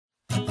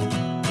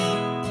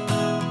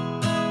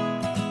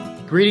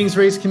Greetings,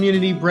 race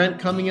community. Brent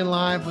coming in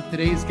live with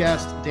today's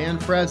guest, Dan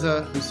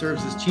Frezza, who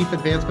serves as Chief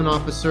Advancement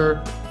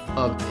Officer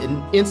of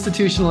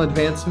Institutional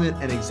Advancement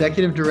and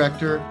Executive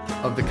Director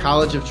of the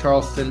College of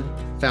Charleston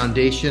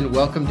Foundation.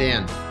 Welcome,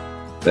 Dan.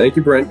 Thank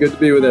you, Brent. Good to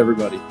be with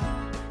everybody.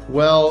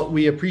 Well,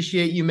 we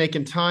appreciate you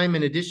making time.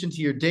 In addition to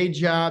your day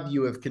job,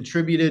 you have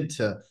contributed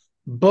to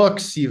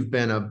books. You've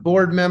been a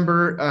board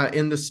member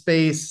in the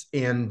space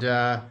and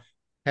have,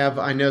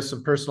 I know,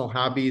 some personal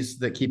hobbies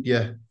that keep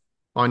you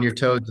on your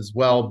toes as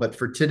well. But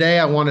for today,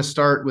 I want to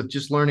start with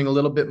just learning a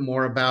little bit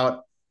more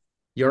about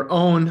your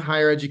own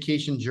higher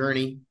education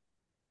journey.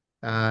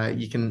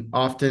 You can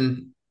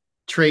often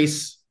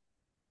trace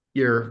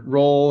your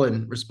role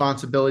and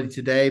responsibility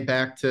today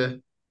back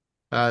to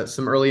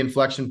some early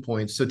inflection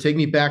points. So take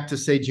me back to,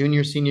 say,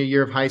 junior, senior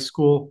year of high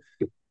school.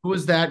 Who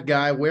was that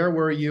guy? Where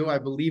were you? I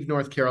believe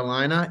North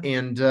Carolina.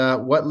 And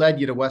what led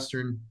you to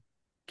Western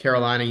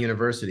Carolina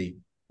University?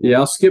 Yeah,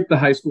 I'll skip the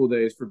high school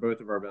days for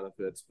both of our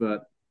benefits,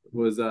 but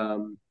was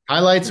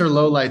highlights or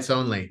lowlights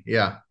only.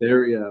 Yeah.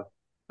 There we go.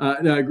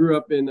 No, I grew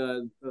up in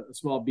a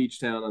small beach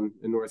town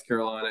in North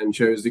Carolina and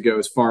chose to go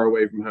as far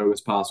away from home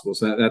as possible.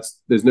 So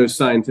there's no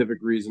scientific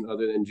reason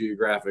other than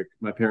geographic.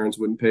 My parents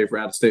wouldn't pay for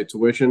out-of-state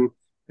tuition,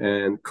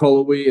 and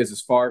Colowee is as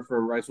far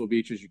from Wrightsville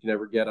Beach as you can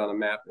ever get on a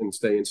map and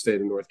stay in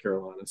state of North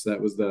Carolina. So that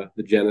was the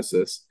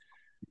genesis.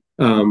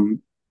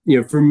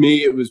 For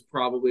me, it was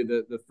probably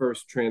the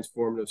first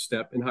transformative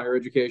step in higher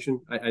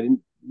education. I didn't.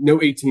 No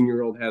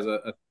 18-year-old has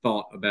a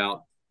thought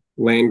about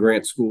land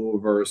grant school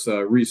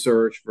versus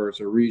research versus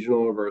a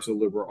regional versus a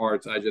liberal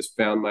arts. I just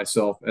found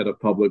myself at a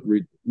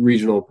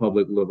regional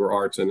public liberal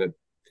arts, and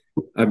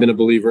I've been a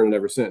believer in it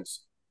ever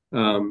since.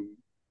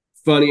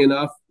 Funny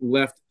enough,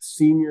 left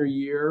senior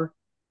year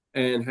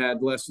and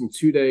had less than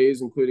 2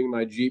 days, including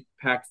my Jeep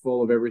packed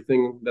full of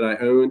everything that I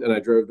owned, and I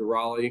drove to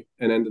Raleigh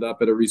and ended up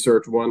at a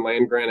Research One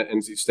land grant at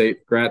NC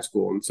State grad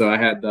school. And so I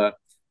had the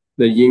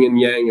yin and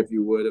yang, if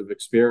you would, of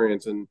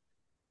experience. And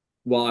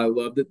while I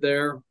loved it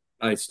there,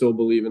 I still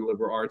believe in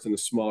liberal arts and the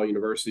small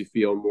university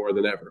feel more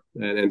than ever.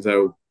 And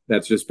so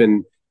that's just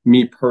been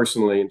me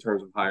personally in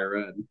terms of higher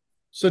ed.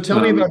 So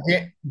tell me about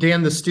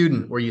Dan, the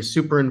student. Were you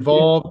super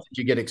involved? Yeah. Did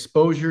you get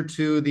exposure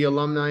to the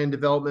alumni and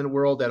development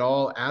world at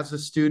all as a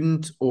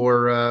student?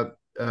 Or,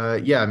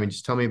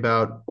 just tell me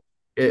about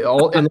it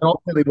all. And then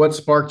ultimately, what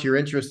sparked your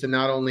interest in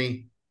not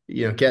only,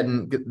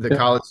 getting the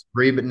college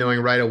degree, but knowing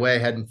right away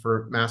heading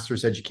for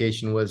master's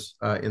education was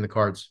in the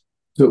cards?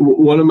 So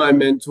one of my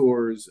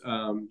mentors,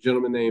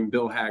 gentleman named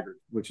Bill Haggard,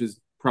 which is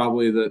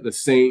probably the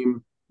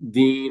same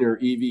dean or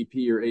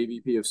EVP or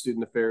AVP of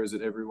student affairs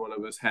that every one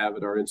of us have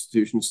at our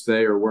institutions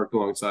today or worked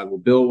alongside. Well,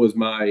 Bill was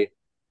my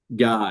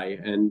guy.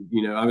 And,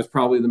 I was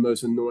probably the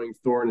most annoying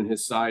thorn in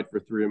his side for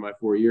 3 of my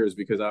 4 years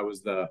because I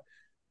was the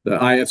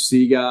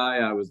IFC guy.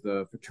 I was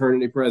the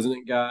fraternity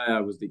president guy.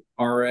 I was the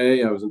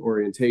RA. I was an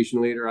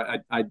orientation leader.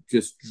 I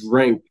just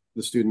drank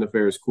the student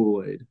affairs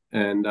Kool-Aid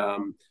and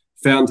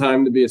found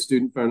time to be a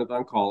student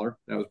phone-a-thon caller.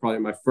 That was probably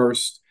my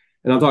first,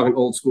 and I'm talking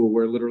old school,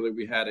 where literally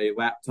we had a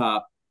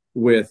laptop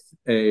with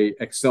a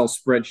Excel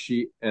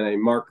spreadsheet and a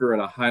marker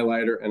and a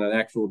highlighter and an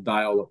actual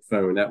dial-up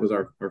phone. That was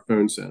our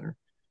phone center.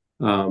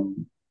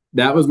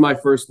 That was my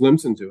first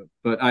glimpse into it,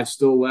 but I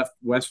still left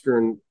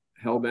Western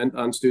hell-bent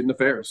on student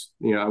affairs.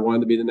 I wanted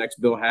to be the next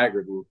Bill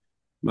Haggard, and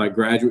my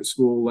graduate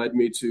school led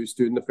me to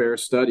student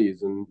affairs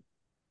studies, and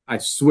I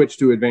switched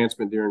to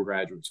advancement during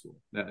graduate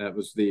school. That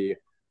was the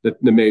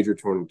major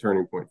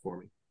turning point for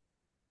me.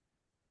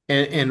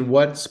 And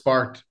what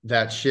sparked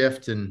that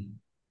shift, and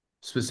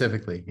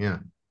specifically? Yeah.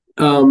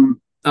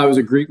 I was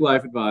a Greek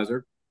life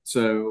advisor,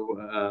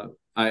 so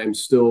I am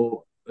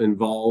still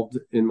involved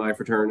in my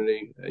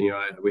fraternity.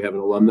 We have an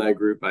alumni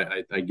group.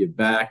 I give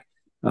back.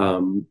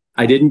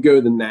 I didn't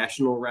go the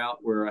national route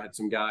where I had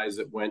some guys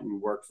that went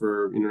and worked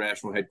for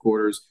international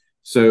headquarters.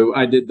 So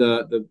I did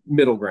the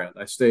middle ground.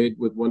 I stayed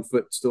with one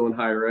foot still in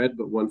higher ed,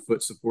 but one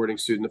foot supporting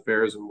student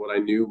affairs. And what I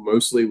knew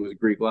mostly was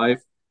Greek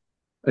life.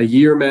 A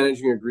year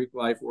managing a Greek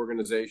life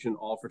organization,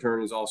 all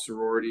fraternities, all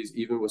sororities,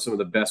 even with some of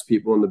the best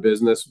people in the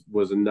business,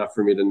 was enough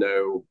for me to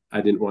know I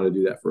didn't want to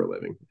do that for a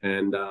living.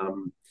 And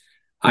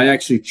I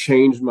actually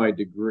changed my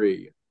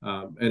degree.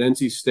 At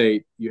NC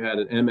State, you had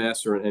an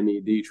MS or an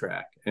MED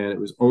track, and it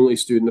was only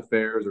student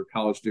affairs or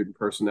college student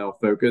personnel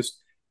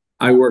focused.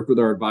 I worked with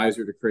our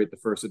advisor to create the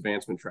first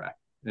advancement track.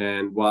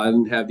 And while I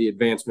didn't have the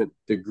advancement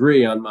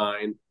degree on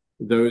mine,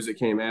 those that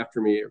came after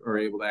me are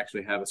able to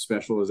actually have a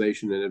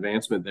specialization in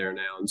advancement there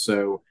now. And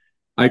so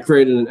I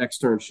created an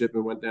externship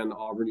and went down to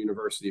Auburn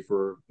University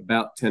for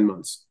about 10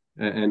 months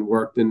and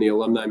worked in the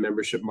alumni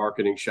membership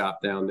marketing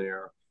shop down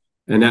there.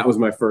 And that was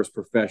my first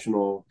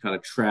professional kind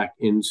of track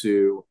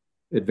into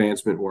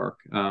advancement work.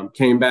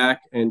 Came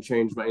back and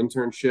changed my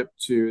internship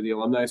to the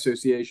Alumni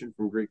Association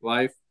from Greek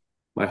Life.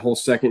 My whole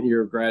second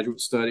year of graduate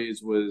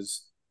studies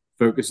was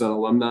focused on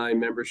alumni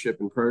membership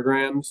and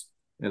programs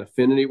and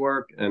affinity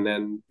work. And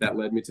then that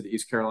led me to the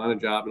East Carolina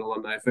job in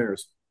alumni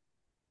affairs.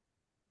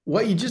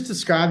 What you just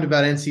described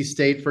about NC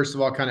State, first of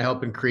all, kind of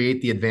helping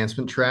create the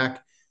advancement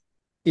track,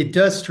 it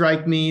does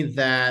strike me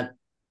that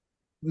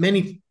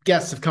many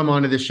guests have come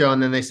onto the show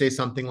and then they say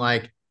something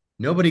like,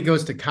 nobody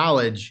goes to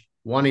college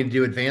wanting to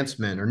do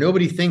advancement, or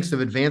nobody thinks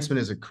of advancement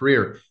as a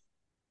career.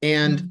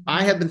 And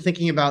I have been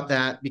thinking about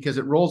that because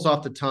it rolls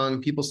off the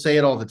tongue. People say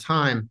it all the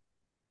time.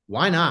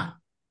 Why not?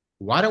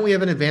 Why don't we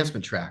have an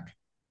advancement track?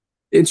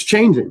 It's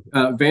changing.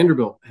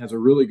 Vanderbilt has a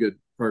really good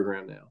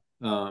program now.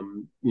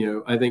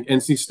 I think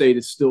NC State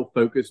is still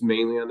focused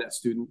mainly on that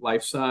student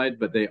life side,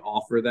 but they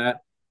offer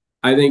that.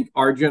 I think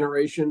our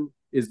generation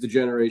is the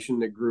generation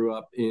that grew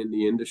up in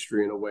the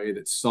industry in a way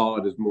that saw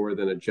it as more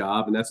than a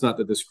job. And that's not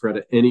to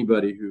discredit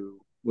anybody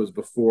who was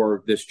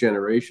before this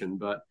generation,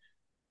 but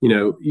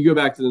you go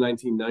back to the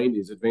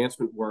 1990s,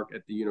 advancement work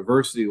at the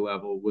university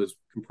level was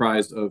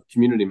comprised of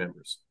community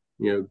members,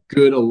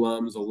 good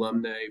alums,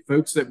 alumni,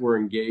 folks that were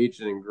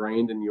engaged and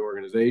ingrained in the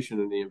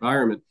organization and the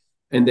environment,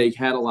 and they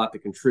had a lot to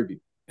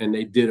contribute, and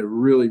they did a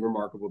really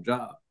remarkable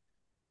job.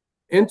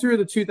 Enter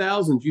the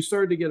 2000s, you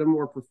started to get a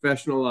more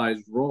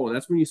professionalized role, and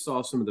that's when you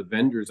saw some of the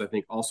vendors, I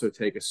think, also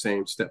take a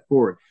same step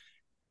forward.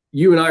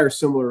 You and I are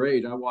similar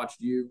age. I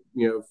watched you,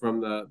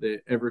 from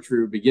the ever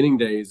true beginning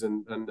days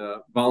and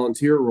the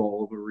volunteer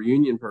role of a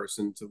reunion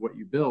person to what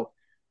you built.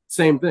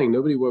 Same thing.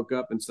 Nobody woke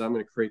up and said, I'm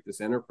going to create this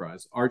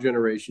enterprise. Our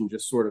generation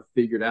just sort of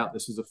figured out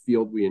this is a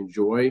field we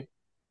enjoy.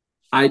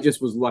 I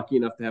just was lucky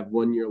enough to have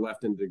 1 year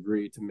left in the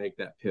degree to make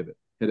that pivot.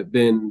 Had it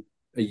been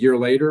a year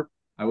later,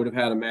 I would have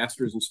had a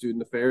master's in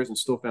student affairs and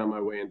still found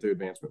my way into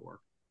advancement work.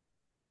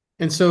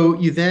 And so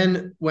you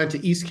then went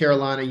to East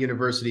Carolina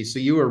University. So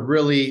you are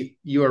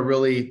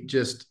really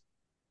just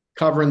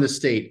covering the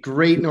state.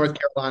 Great North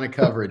Carolina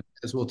coverage,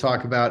 as we'll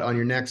talk about on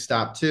your next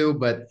stop too.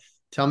 But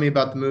tell me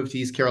about the move to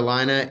East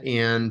Carolina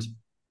and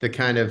the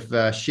kind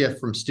of shift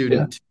from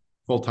student to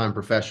full-time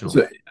professional.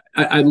 So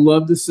I'd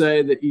love to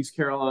say that East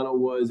Carolina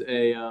was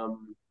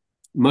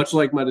much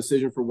like my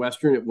decision for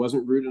Western, it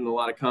wasn't rooted in a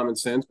lot of common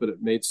sense, but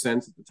it made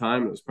sense at the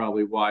time. It was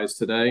probably wise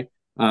today.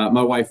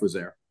 My wife was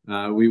there.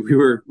 We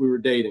were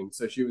dating,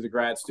 so she was a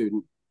grad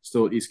student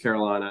still at East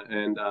Carolina,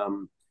 and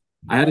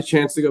I had a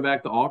chance to go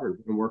back to Auburn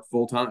and work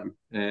full time.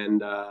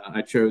 And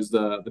I chose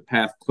the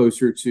path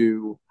closer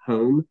to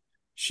home.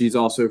 She's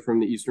also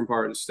from the eastern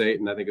part of the state,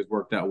 and I think it's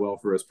worked out well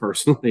for us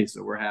personally.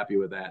 So we're happy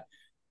with that.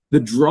 The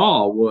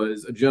draw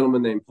was a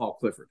gentleman named Paul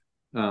Clifford,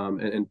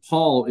 and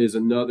Paul is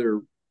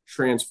another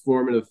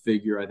transformative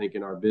figure, I think,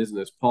 in our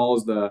business. Paul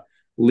is the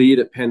lead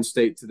at Penn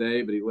State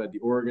today, but he led the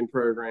Oregon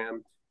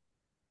program.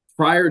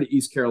 Prior to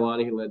East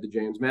Carolina, he led the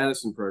James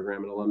Madison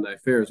program in alumni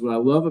affairs. What I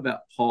love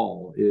about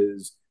Paul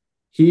is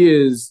he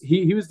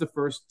was the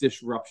first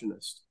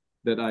disruptionist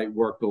that I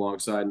worked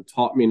alongside and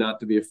taught me not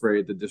to be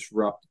afraid to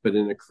disrupt, but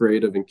in a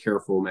creative and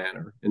careful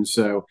manner. And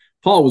so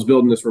Paul was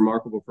building this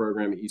remarkable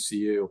program at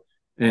ECU.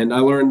 And I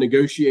learned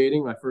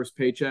negotiating. My first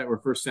paycheck or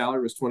first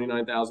salary was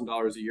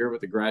 $29,000 a year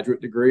with a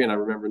graduate degree. And I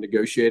remember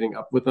negotiating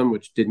up with him,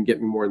 which didn't get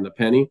me more than a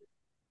penny.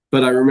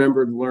 But I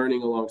remembered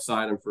learning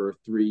alongside him for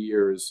 3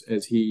 years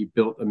as he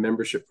built a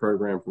membership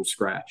program from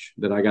scratch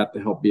that I got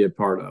to help be a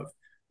part of,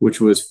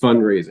 which was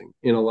fundraising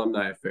in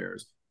alumni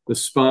affairs. The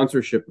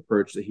sponsorship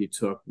approach that he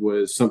took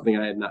was something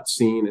I had not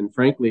seen, and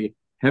frankly,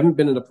 haven't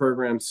been in a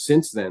program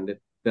since then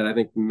that I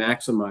think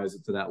maximized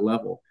it to that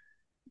level.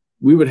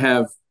 We would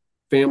have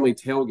family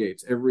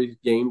tailgates every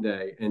game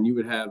day, and you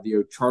would have the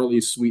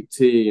O'Charlie's sweet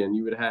tea, and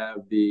you would have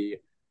the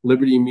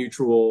Liberty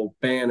Mutual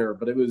banner,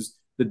 but it was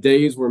the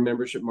days where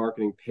membership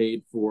marketing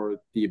paid for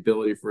the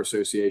ability for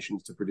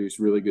associations to produce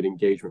really good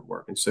engagement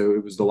work. And so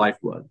it was the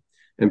lifeblood.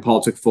 And Paul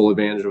took full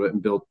advantage of it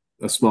and built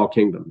a small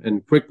kingdom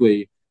and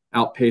quickly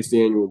outpaced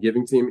the annual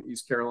giving team at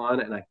East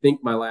Carolina. And I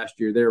think my last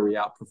year there, we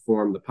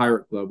outperformed the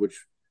Pirate Club,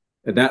 which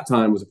at that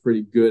time was a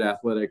pretty good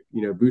athletic,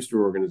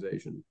 booster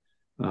organization.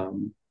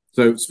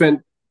 So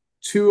spent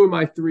 2 of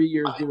my 3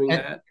 years doing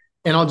that.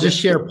 And I'll just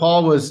share,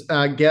 Paul was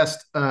a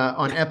guest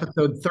on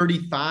episode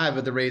 35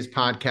 of the Raise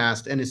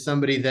podcast and is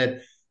somebody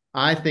that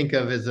I think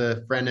of as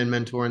a friend and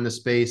mentor in the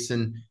space.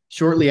 And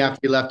shortly after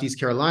he left East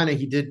Carolina,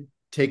 he did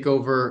take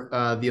over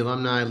the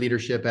alumni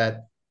leadership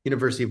at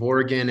University of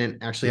Oregon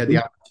and actually had the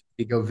opportunity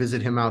to go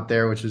visit him out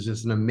there, which was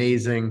just an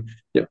amazing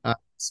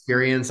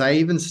experience. I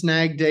even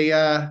snagged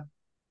a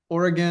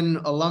Oregon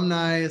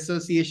Alumni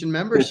Association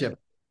membership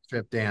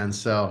trip, Dan.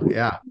 So,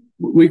 yeah.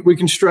 We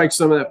can strike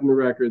some of that from the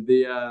record.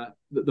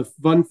 The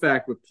fun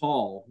fact with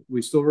Paul,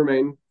 we still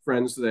remain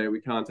friends today.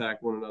 We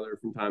contact one another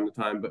from time to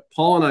time, but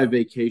Paul and I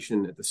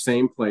vacation at the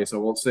same place. I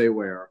won't say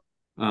where,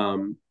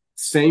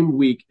 same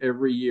week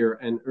every year.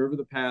 And over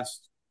the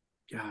past,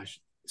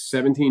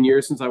 17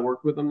 years since I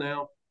worked with him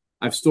now,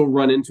 I've still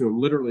run into him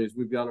literally as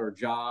we've done our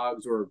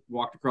jogs or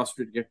walked across the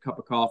street to get a cup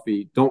of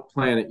coffee. Don't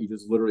plan it. You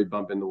just literally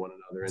bump into one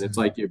another. And it's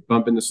like you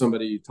bump into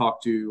somebody you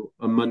talked to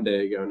a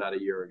Monday ago, not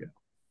a year ago.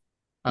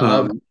 I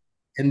love it.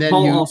 And then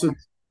Paul also,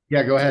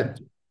 go ahead.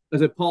 I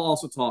said, Paul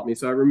also taught me.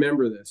 So I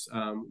remember this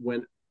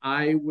when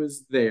I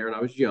was there and I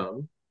was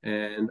young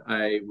and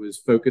I was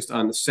focused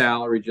on the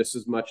salary just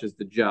as much as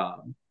the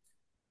job.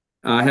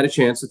 I had a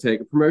chance to take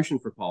a promotion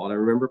for Paul. And I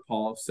remember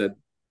Paul said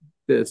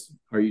this,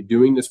 are you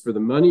doing this for the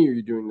money or are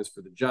you doing this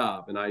for the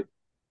job? And I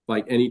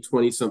like any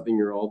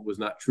 20-something-year-old, was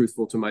not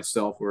truthful to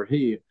myself or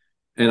he.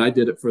 And I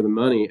did it for the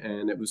money,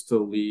 and it was to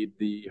lead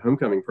the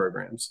homecoming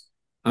programs.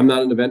 I'm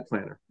not an event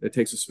planner. It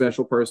takes a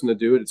special person to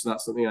do it. It's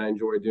not something I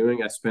enjoy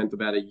doing. I spent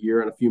about a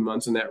year and a few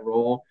months in that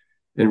role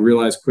and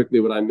realized quickly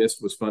what I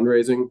missed was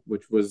fundraising,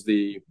 which was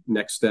the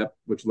next step,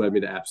 which led me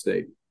to App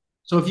State.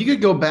 So if you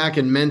could go back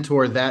and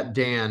mentor that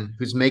Dan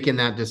who's making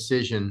that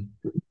decision,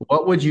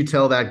 what would you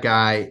tell that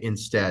guy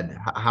instead?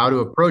 How to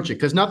approach it?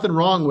 Because nothing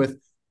wrong with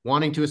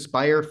wanting to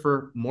aspire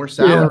for more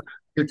salary in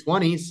your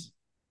 20s.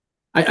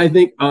 I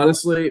think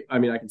honestly, I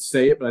mean, I can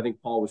say it, but I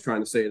think Paul was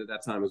trying to say it at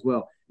that time as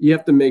well. You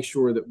have to make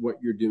sure that what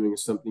you're doing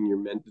is something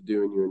you're meant to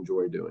do and you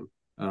enjoy doing.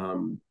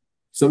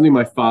 Something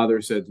my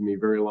father said to me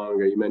very long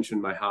ago. You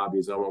mentioned my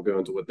hobbies. I won't go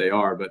into what they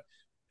are, but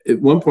at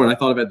one point I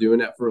thought about doing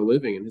that for a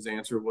living. And his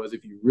answer was,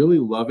 if you really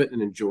love it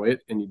and enjoy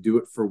it and you do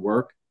it for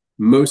work,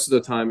 most of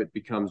the time it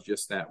becomes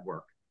just that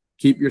work.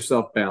 Keep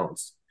yourself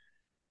balanced.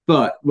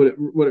 But what it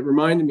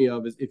reminded me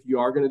of is, if you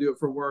are going to do it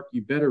for work,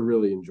 you better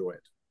really enjoy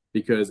it.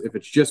 Because if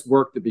it's just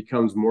work that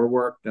becomes more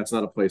work, that's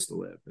not a place to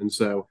live. And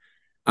so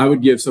I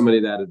would give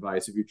somebody that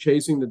advice. If you're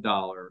chasing the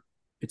dollar,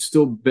 it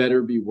still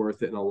better be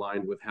worth it and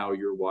aligned with how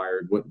you're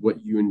wired,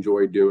 what you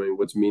enjoy doing,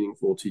 what's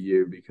meaningful to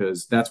you,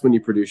 because that's when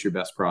you produce your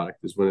best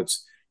product, is when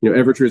it's,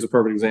 Evertree is a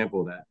perfect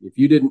example of that. If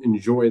you didn't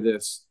enjoy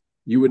this,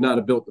 you would not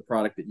have built the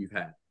product that you've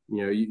had.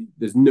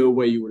 There's no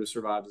way you would have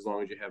survived as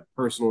long as you have,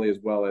 personally as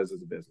well as a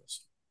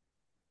business.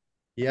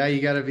 Yeah,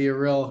 you got to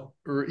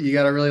you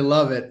got to really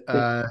love it,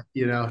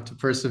 to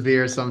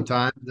persevere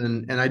sometimes.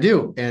 And I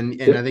do.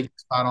 And I think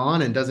it's spot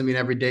on, and doesn't mean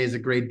every day is a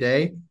great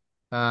day.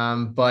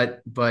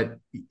 But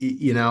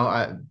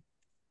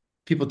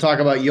people talk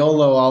about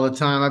YOLO all the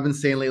time. I've been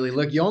saying lately,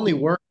 look, you only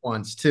work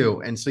once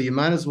too. And so you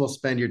might as well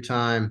spend your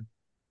time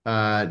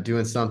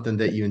doing something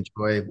that you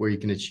enjoy, where you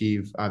can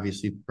achieve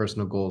obviously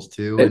personal goals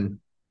too. And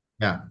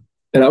yeah.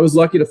 And I was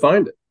lucky to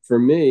find it. For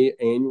me,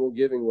 annual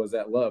giving was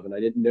that love. And I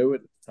didn't know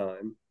it at the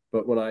time.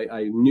 But when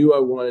I knew I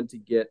wanted to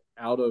get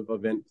out of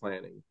event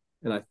planning,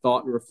 and I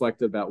thought and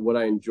reflected about what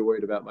I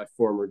enjoyed about my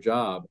former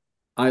job,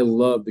 I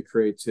loved the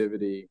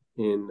creativity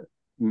in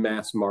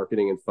mass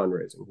marketing and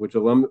fundraising, which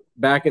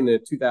back in the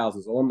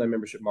 2000s, alumni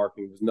membership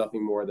marketing was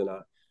nothing more than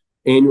a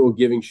annual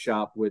giving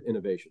shop with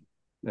innovation.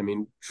 I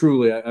mean,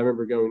 truly, I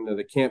remember going to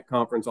the camp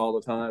conference all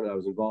the time, and I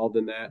was involved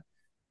in that.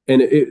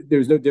 And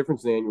there's no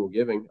difference in annual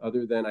giving,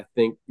 other than I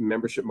think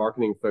membership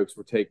marketing folks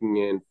were taking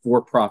in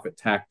for-profit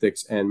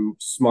tactics and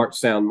smart,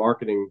 sound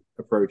marketing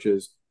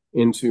approaches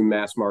into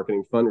mass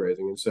marketing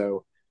fundraising. And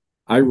so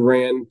I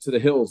ran to the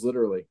hills,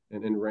 literally,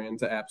 and ran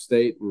to App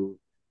State and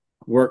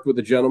worked with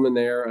a gentleman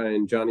there,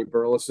 and Johnny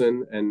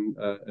Burleson, and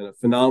a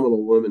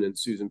phenomenal woman in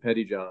Susan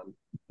Pettyjohn.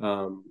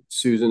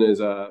 Susan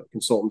is a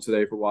consultant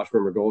today for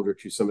Washburn McGoldrick.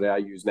 She's somebody I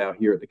use now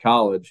here at the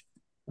college.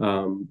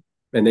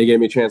 And they gave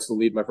me a chance to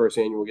lead my first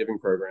annual giving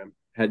program.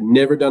 Had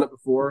never done it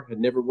before, had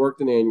never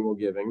worked in annual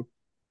giving,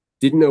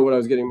 didn't know what I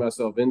was getting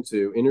myself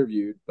into,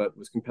 interviewed, but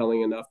was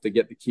compelling enough to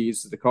get the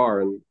keys to the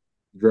car and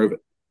drove it.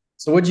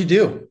 So what'd you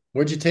do?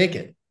 Where'd you take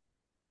it?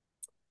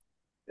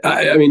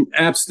 I mean,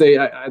 App State,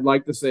 I'd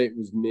like to say it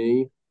was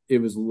me. It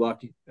was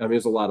lucky. I mean, it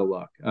was a lot of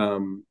luck.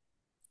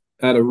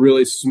 I had a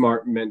really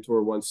smart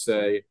mentor once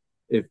say,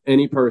 if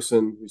any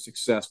person who's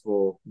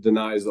successful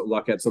denies that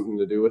luck had something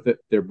to do with it,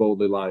 they're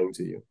boldly lying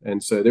to you.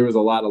 And so there was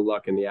a lot of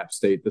luck in the App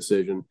State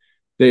decision.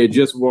 They had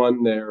just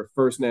won their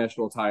first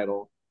national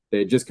title. They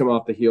had just come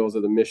off the heels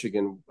of the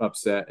Michigan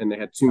upset, and they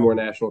had two more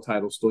national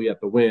titles still yet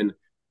to win.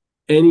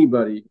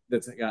 Anybody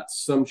that's got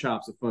some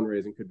chops of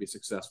fundraising could be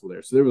successful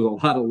there. So there was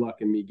a lot of luck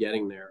in me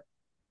getting there.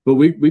 But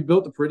we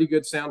built a pretty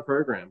good sound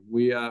program.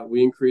 We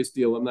increased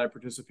the alumni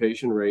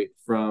participation rate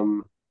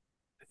from,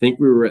 I think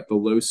we were at the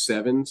low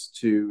 7s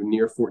to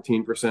near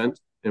 14%.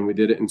 And we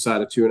did it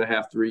inside of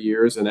 2.5, 3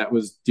 years. And that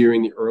was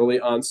during the early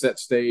onset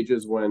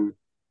stages when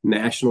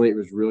nationally it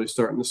was really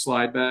starting to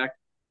slide back.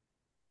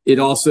 It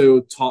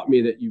also taught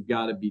me that you've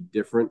got to be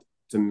different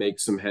to make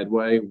some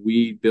headway.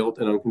 We built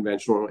an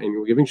unconventional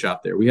annual giving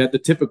shop there. We had the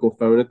typical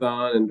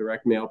phone-a-thon and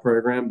direct mail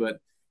program, but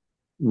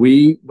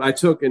I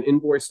took an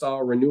invoice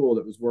style renewal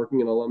that was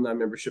working in alumni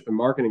membership and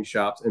marketing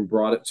shops and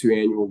brought it to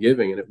annual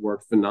giving, and it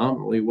worked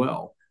phenomenally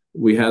well.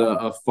 We had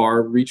a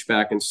far reach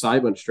back and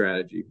Cybunch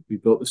strategy. We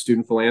built the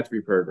student philanthropy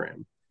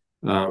program.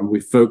 We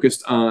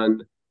focused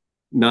on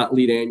not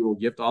lead annual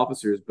gift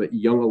officers, but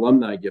young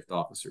alumni gift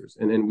officers.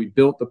 And then we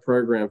built the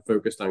program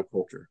focused on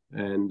culture.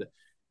 And,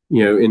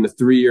 in the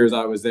 3 years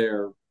I was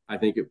there, I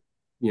think it,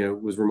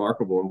 was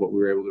remarkable in what we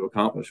were able to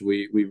accomplish.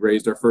 We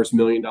raised our first $1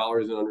 million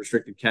in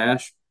unrestricted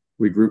cash.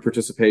 We grew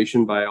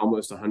participation by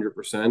almost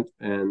 100%,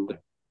 and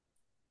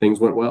things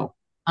went well.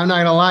 I'm not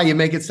gonna lie, you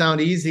make it sound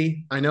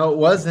easy. I know it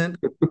wasn't,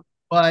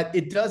 but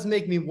it does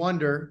make me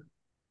wonder,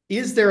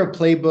 is there a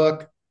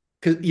playbook?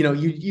 Because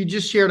you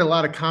just shared a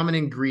lot of common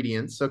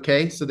ingredients.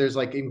 Okay. So there's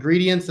like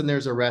ingredients and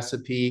there's a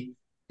recipe,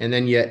 and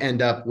then you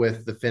end up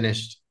with the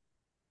finished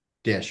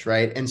dish,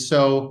 right? And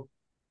so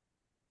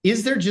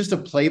is there just a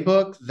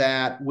playbook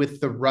that with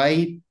the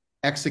right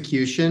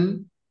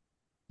execution,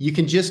 you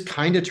can just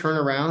kind of turn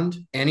around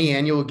any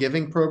annual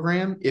giving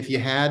program if you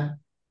had,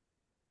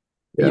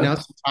 Yeah.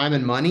 some time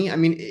and money. I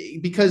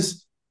mean,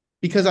 because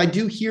I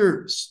do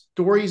hear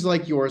stories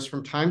like yours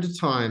from time to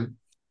time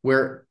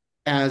where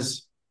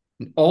as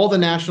all the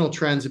national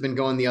trends have been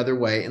going the other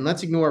way, and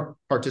let's ignore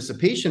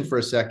participation for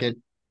a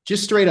second,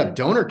 just straight up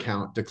donor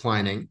count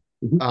declining.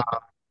 Mhm. Uh,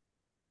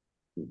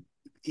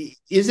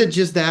 is it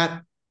just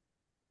that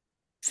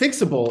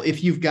fixable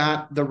if you've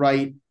got the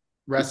right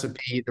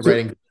recipe, the So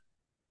right?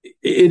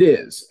 it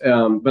is.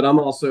 But I'm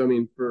also, I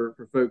mean, for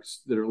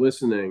folks that are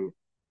listening,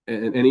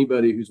 and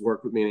anybody who's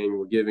worked with me in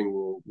annual giving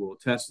will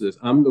attest to this.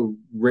 I'm the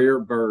rare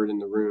bird in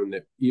the room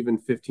that even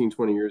 15,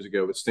 20 years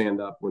ago would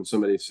stand up when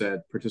somebody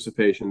said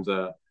participation's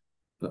a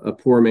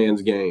poor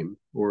man's game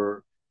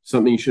or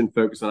something you shouldn't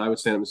focus on. I would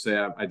stand up and say,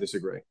 I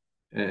disagree.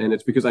 And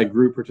it's because I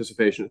grew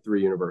participation at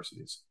 3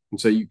 universities. And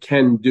so you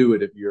can do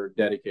it if you're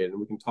dedicated. And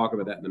we can talk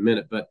about that in a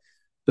minute. But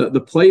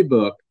the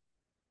playbook,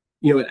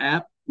 at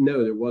App,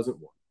 no, there wasn't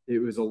one. It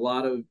was a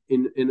lot of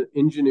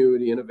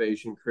ingenuity,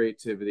 innovation,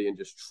 creativity, and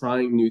just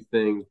trying new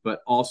things,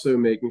 but also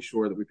making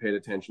sure that we paid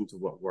attention to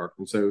what worked.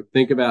 And so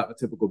think about a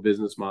typical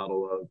business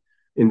model of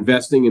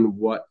investing in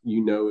what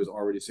you know is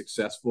already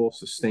successful,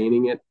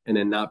 sustaining it, and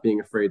then not being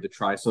afraid to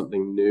try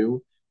something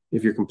new.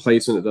 If you're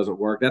complacent, it doesn't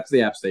work. That's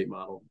the App State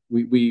model.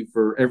 We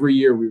for every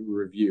year we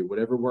review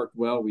whatever worked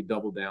well, we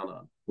double down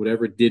on.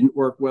 Whatever didn't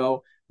work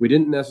well, we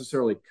didn't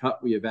necessarily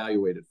cut. We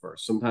evaluated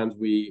first. Sometimes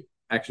we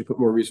actually put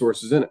more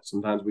resources in it.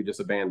 Sometimes we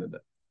just abandoned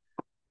it.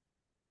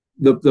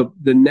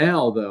 The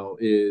now though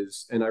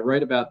is, and I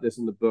write about this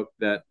in the book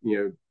that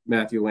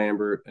Matthew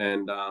Lambert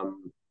and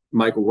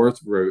Michael Wirth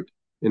wrote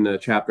in the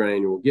chapter on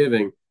annual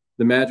giving,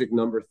 the magic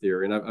number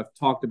theory. And I've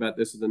talked about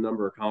this at a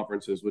number of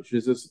conferences, which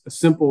is a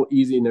simple,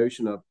 easy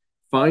notion of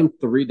find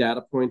 3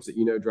 data points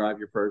that drive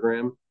your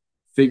program,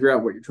 figure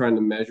out what you're trying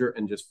to measure,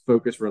 and just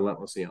focus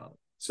relentlessly on it.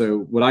 So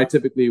what I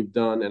typically have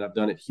done, and I've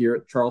done it here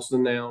at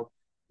Charleston now,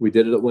 we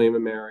did it at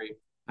William & Mary.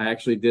 I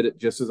actually did it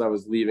just as I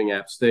was leaving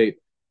App State.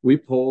 We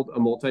pulled a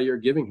multi-year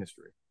giving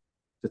history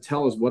to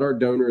tell us what our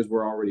donors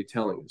were already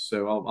telling us.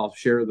 So I'll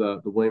share the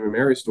William &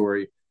 Mary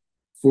story.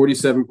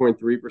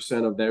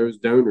 47.3% of those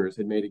donors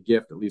had made a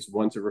gift at least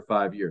once every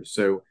 5 years.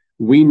 So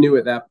we knew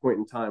at that point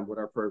in time what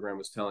our program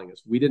was telling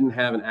us. We didn't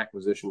have an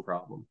acquisition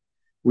problem.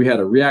 We had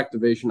a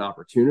reactivation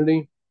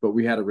opportunity, but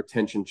we had a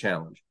retention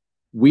challenge.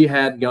 We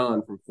had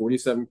gone from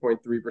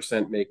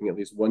 47.3% making at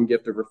least one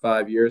gift over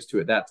 5 years to,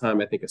 at that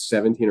time, I think a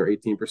 17 or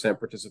 18%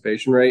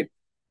 participation rate.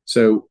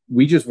 So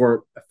we just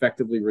weren't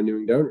effectively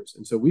renewing donors.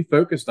 And so we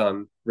focused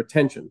on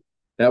retention.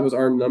 That was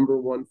our number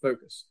one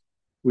focus.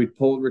 We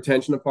pulled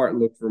retention apart and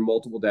looked for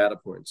multiple data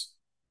points.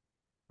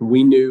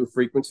 We knew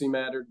frequency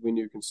mattered. We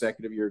knew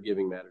consecutive year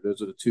giving mattered.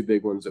 Those are the 2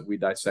 big ones that we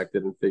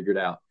dissected and figured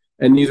out.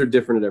 And these are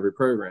different at every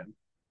program.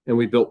 And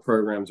we built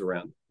programs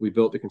around it. We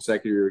built the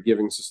consecutive year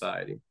giving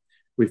society.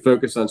 We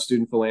focused on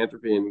student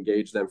philanthropy and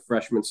engaged them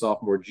freshman,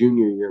 sophomore,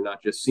 junior year,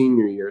 not just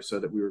senior year, so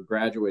that we were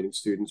graduating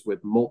students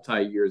with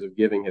multi-years of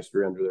giving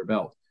history under their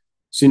belt.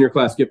 Senior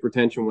class gift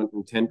retention went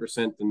from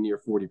 10% to near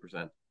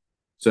 40%.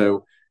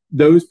 So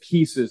those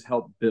pieces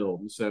help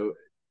build. So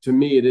to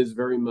me, it is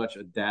very much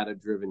a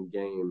data-driven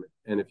game.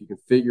 And if you can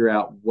figure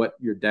out what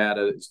your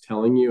data is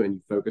telling you and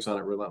you focus on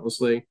it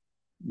relentlessly,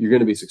 you're going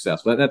to be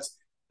successful. That's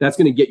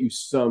going to get you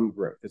some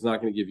growth. It's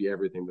not going to give you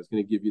everything, but it's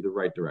going to give you the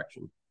right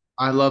direction.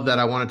 I love that.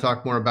 I want to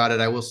talk more about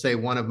it. I will say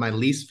one of my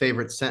least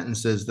favorite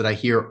sentences that I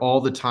hear all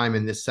the time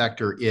in this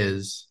sector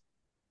is,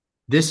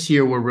 this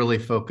year we're really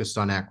focused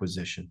on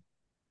acquisition.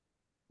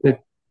 Yeah.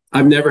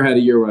 I've never had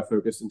a year where I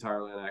focused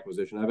entirely on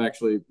acquisition.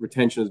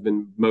 Retention has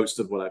been most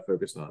of what I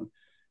focused on.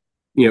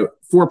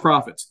 For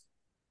profits,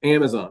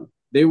 Amazon,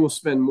 they will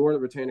spend more to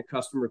retain a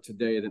customer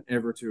today than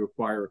ever to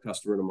acquire a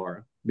customer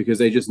tomorrow, because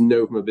they just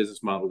know from a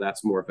business model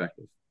that's more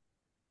effective.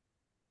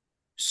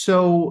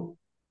 So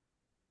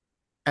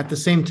at the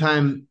same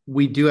time,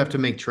 we do have to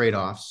make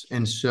trade-offs.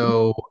 And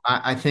so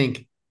I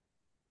think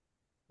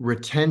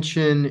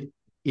retention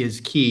is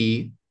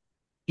key.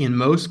 In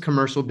most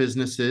commercial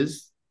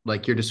businesses,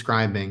 like you're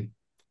describing,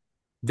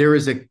 there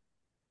is a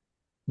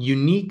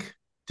unique,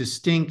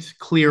 distinct,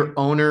 clear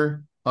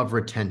owner of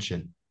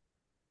retention.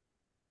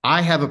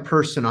 I have a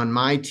person on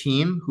my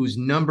team whose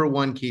number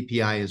one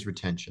KPI is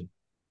retention.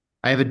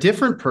 I have a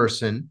different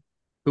person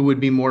who would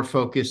be more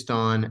focused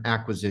on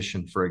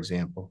acquisition, for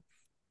example.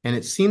 And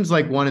it seems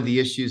like one of the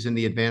issues in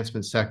the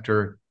advancement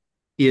sector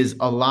is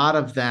a lot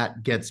of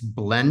that gets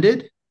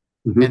blended,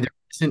 and there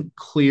isn't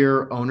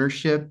clear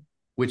ownership,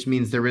 which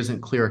means there isn't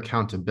clear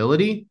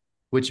accountability,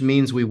 which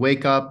means we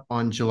wake up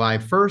on July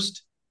 1st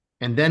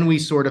and then we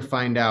sort of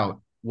find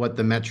out what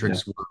the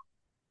metrics were,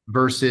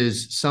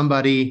 versus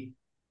somebody,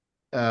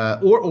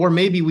 or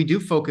maybe we do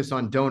focus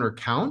on donor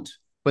count,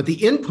 but the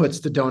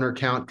inputs to donor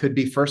count could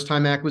be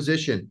first-time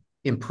acquisition,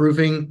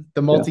 improving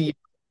the multi-year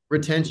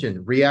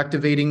retention,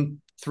 reactivating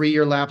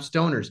 3-year lapsed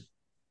donors.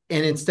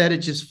 And instead, it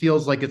just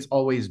feels like it's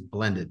always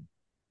blended.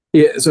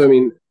 Yeah. So, I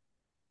mean,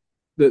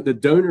 the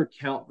donor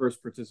count versus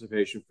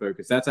participation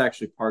focus, that's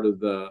actually part of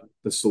the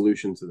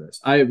solution to this.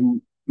 I have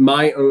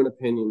my own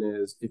opinion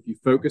is if you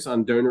focus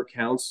on donor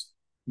counts,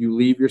 you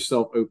leave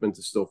yourself open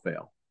to still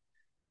fail.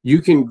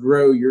 You can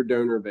grow your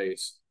donor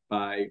base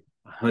by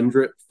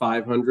 100,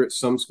 500,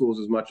 some schools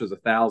as much as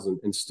 1,000,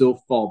 and still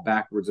fall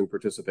backwards in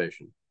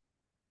participation.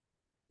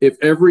 If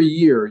every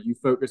year you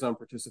focus on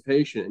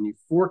participation and you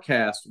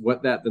forecast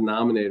what that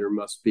denominator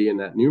must be and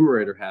that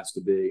numerator has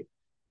to be,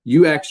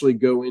 you actually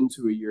go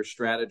into a year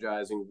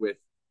strategizing with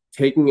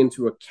taking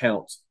into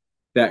account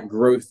that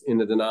growth in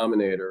the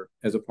denominator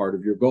as a part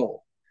of your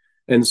goal.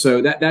 And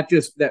so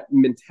that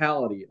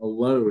mentality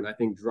alone, I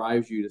think,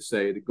 drives you to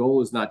say the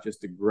goal is not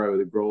just to grow.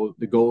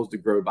 The goal is to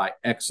grow by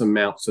X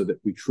amount so that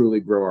we truly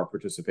grow our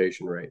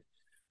participation rate.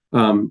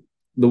 The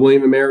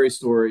William and Mary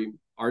story,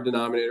 our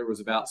denominator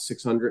was about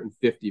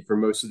 650 for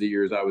most of the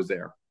years I was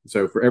there.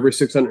 So for every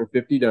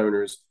 650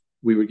 donors,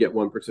 we would get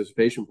one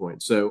participation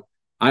point. So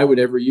I would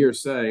every year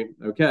say,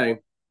 okay,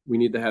 we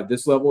need to have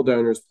this level of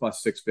donors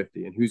plus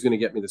 650, and who's going to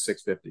get me the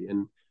 650?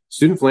 And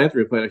student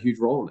philanthropy played a huge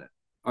role in it.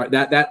 All right,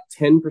 that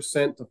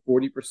 10% to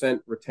 40%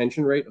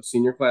 retention rate of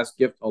senior class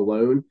gift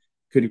alone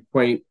could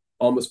equate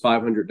almost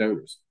 500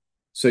 donors.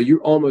 So you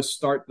almost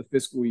start the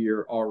fiscal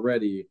year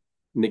already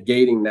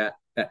negating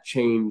that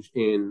change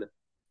in,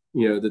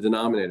 the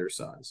denominator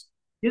size.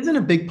 Isn't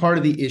a big part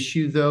of the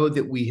issue, though,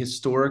 that we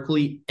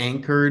historically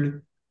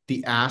anchored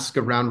the ask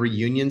around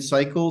reunion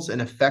cycles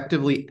and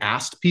effectively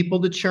asked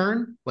people to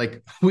churn?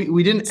 Like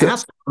we didn't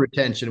ask for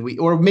retention.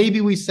 Or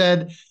maybe we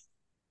said,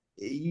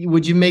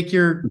 would you make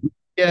your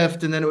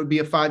gift, and then it would be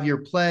a 5-year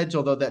pledge,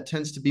 although that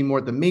tends to be more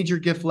at the major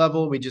gift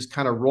level. We just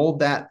kind of rolled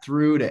that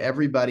through to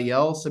everybody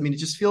else. I mean, it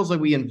just feels like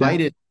we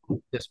invited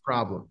this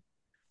problem.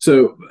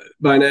 So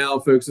by now,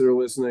 folks that are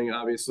listening,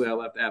 obviously I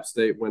left App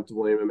State, went to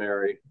William and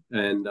Mary,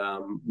 and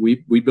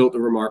we built a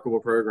remarkable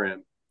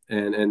program.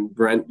 And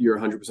Brent, you're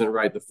 100%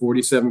 right. The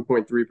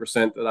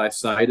 47.3% that I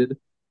cited,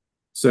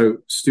 so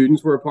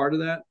students were a part of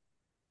that.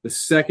 The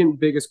second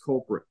biggest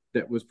culprit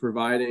that was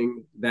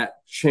providing that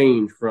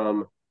change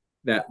from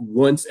that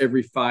once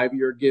every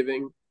 5-year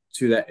giving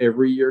to that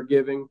every year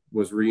giving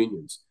was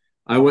reunions.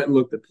 I went and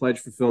looked at pledge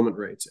fulfillment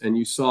rates, and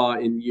you saw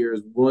in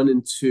years 1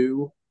 and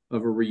 2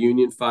 of a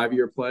reunion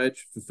 5-year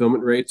pledge,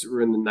 fulfillment rates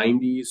were in the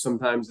 90s,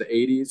 sometimes the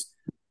 80s.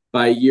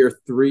 By year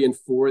 3 and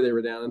 4, they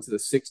were down into the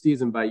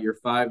 60s, and by year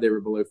 5, they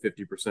were below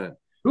 50%.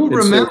 Who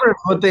remembers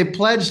what they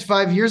pledged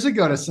 5 years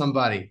ago to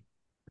somebody?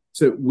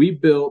 So we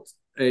built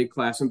a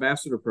class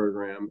ambassador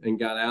program and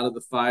got out of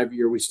the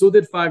 5-year. We still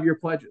did 5-year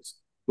pledges,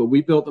 but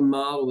we built a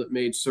model that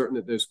made certain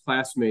that those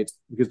classmates,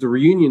 because the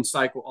reunion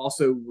cycle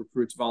also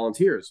recruits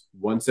volunteers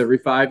once every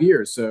 5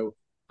 years. So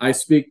I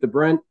speak to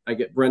Brent, I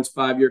get Brent's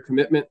 5-year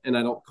commitment, and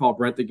I don't call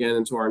Brent again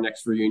until our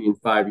next reunion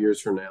 5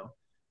 years from now.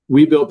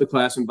 We built the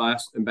class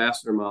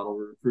ambassador model.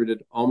 We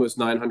recruited almost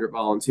 900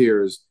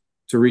 volunteers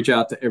to reach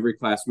out to every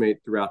classmate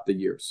throughout the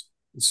years.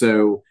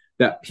 So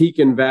that peak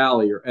and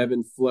valley or ebb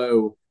and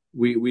flow,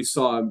 we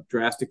saw a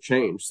drastic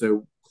change.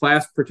 So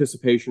class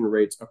participation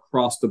rates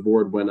across the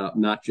board went up,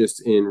 not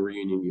just in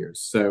reunion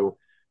years. So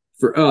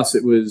for us,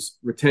 it was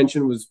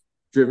retention was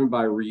driven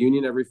by a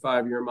reunion every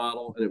 5-year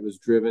model, and it was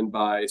driven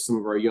by some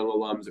of our young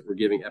alums that were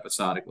giving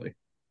episodically.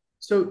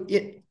 So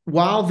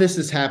while this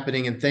is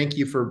happening, and thank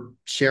you for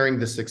sharing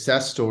the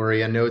success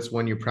story, I know it's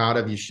one you're proud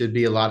of. You should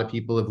be. A lot of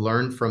people have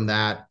learned from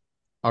that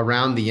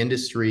around the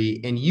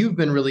industry, and you've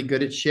been really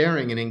good at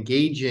sharing and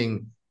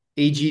engaging.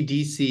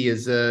 AGDC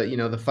is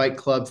the Fight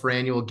Club for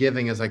Annual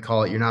Giving, as I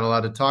call it. You're not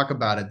allowed to talk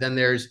about it. Then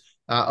there's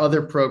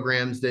other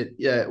programs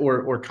that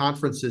or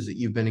conferences that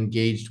you've been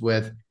engaged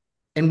with.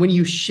 And when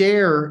you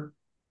share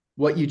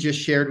what you just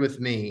shared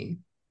with me,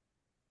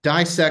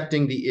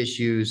 dissecting the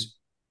issues,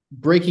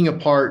 breaking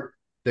apart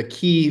the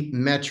key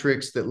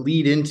metrics that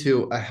lead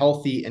into a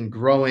healthy and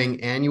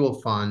growing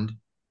annual fund,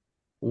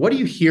 what do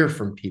you hear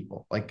from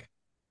people? Like,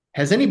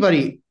 has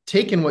anybody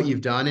taken what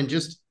you've done and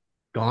just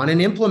gone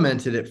and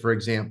implemented it, for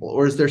example?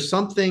 Or is there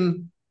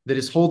something that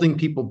is holding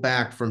people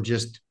back from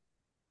just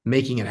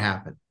making it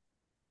happen?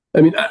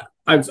 I mean,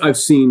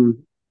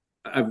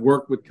 I've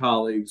worked with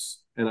colleagues,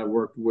 and I've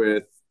worked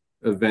with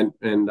event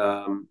and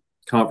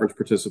conference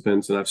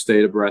participants, and I've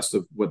stayed abreast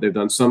of what they've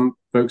done. Some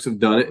folks have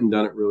done it and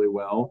done it really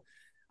well.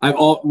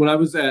 When I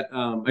was at,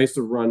 I used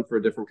to run for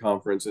a different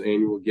conference, an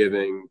annual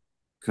giving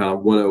kind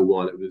of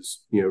 101. It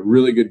was,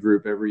 really good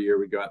group. Every year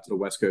we go out to the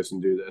West Coast and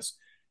do this.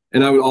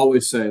 And I would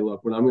always say,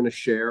 look, when I'm going to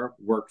share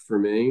work for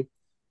me,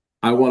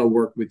 I want to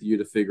work with you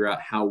to figure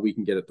out how we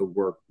can get it to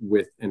work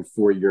with and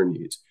for your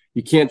needs.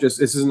 You can't this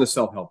isn't a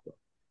self-help book.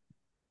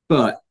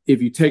 But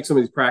if you take some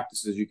of these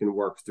practices, you can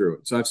work through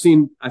it. So I've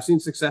seen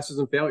successes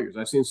and failures.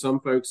 I've seen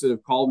some folks that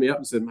have called me up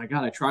and said, my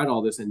God, I tried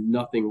all this and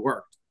nothing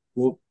worked.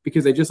 Well,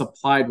 because they just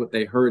applied what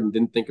they heard and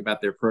didn't think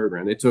about their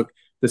program. They took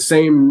the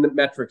same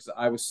metrics that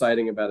I was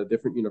citing about a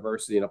different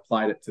university and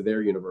applied it to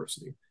their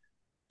university.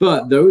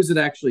 But those that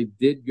actually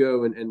did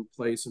go and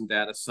play some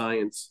data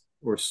science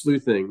or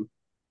sleuthing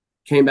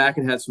came back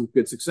and had some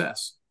good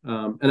success.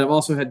 And I've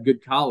also had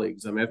good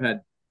colleagues. I mean, I've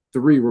had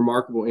 3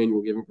 remarkable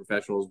annual giving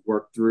professionals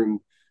work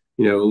through,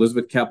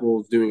 Elizabeth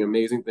Keppel is doing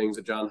amazing things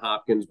at Johns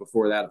Hopkins,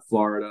 before that at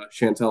Florida.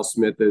 Chantel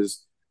Smith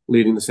is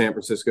leading the San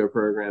Francisco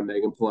program.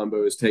 Megan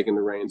Palumbo is taking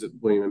the reins at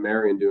William and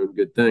Mary and doing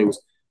good things.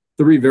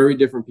 Three very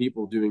different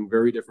people doing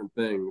very different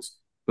things.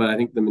 But I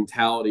think the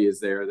mentality is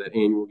there that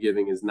annual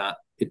giving is not,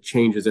 it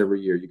changes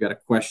every year. You got to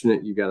question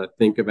it. You got to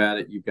think about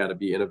it. You've got to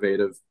be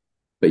innovative,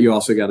 but you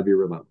also got to be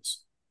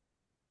relentless.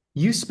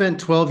 You spent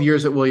 12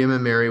 years at William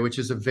and Mary, which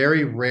is a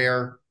very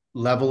rare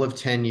level of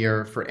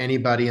tenure for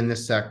anybody in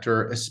this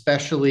sector,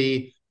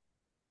 especially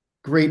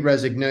great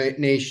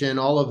resignation.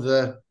 All of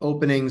the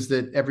openings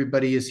that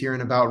everybody is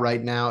hearing about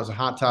right now is a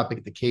hot topic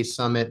at the Case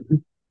Summit.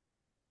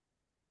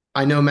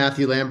 I know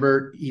Matthew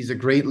Lambert. He's a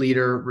great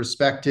leader,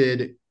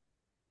 respected.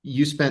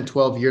 You spent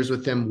 12 years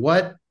with him.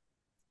 What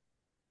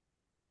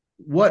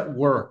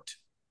worked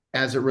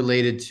as it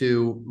related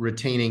to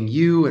retaining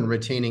you and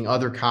retaining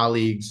other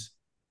colleagues?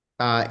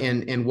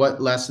 And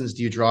what lessons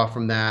do you draw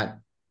from that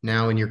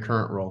now in your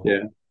current role?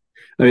 Yeah.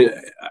 I mean,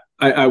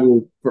 I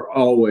will for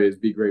always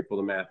be grateful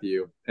to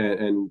Matthew,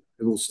 and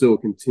will still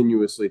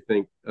continuously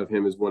think of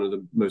him as one of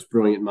the most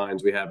brilliant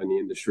minds we have in the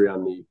industry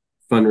on the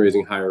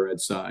fundraising higher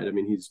ed side. I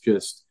mean, he's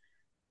just,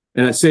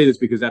 and I say this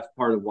because that's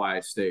part of why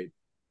I stayed.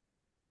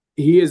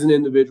 He is an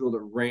individual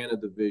that ran a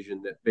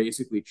division that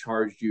basically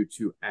charged you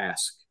to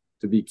ask,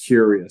 to be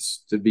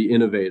curious, to be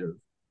innovative,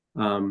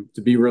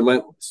 to be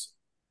relentless,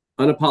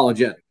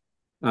 unapologetic.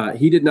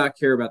 He did not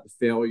care about the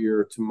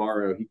failure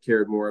tomorrow. He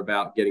cared more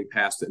about getting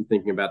past it and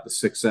thinking about the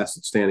success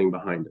that's standing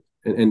behind it.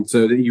 And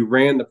so that he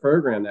ran the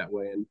program that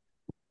way.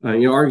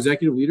 And, our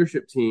executive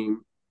leadership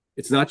team,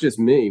 it's not just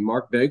me.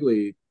 Mark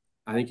Begley,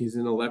 I think he's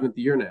in 11th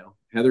year now.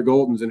 Heather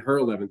Golden's in her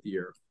 11th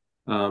year.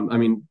 I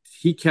mean,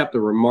 he kept a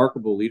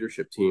remarkable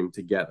leadership team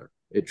together.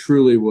 It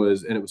truly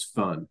was, and it was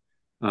fun.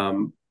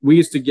 We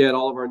used to get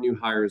all of our new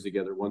hires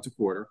together once a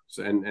quarter.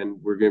 So,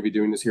 and we're going to be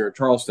doing this here at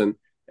Charleston.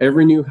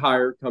 Every new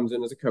hire comes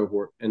in as a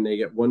cohort, and they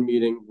get one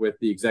meeting with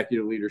the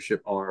executive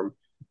leadership arm,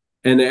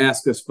 and they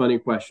ask us funny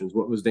questions.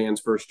 What was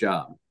Dan's first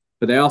job?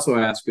 But they also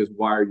ask us,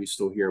 why are you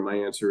still here? My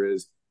answer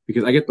is,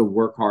 because I get to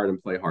work hard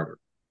and play harder.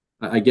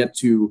 I get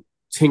to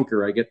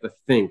tinker. I get to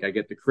think. I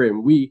get to create.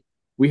 And we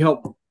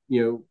help,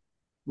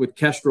 with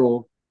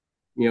Kestrel,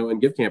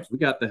 and Give Campus, we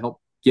got to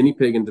help guinea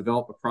pig and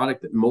develop a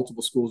product that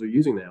multiple schools are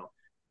using now.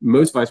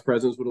 Most vice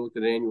presidents would have looked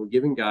at an annual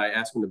giving guy,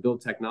 asked him to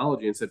build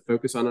technology, and said,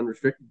 focus on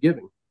unrestricted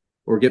giving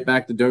or get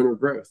back to donor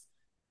growth.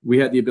 We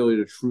had the ability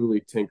to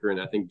truly tinker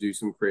and I think do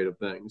some creative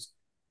things.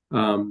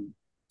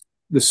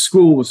 The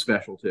school was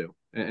special too.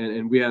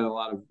 And we had a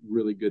lot of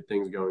really good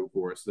things going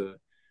for us.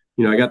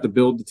 I got to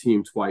build the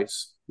team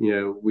twice.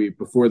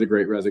 Before the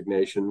Great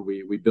Resignation,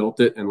 we built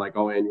it, and like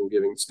all annual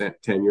giving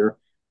tenure,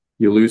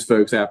 you lose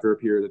folks after a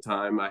period of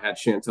time. I had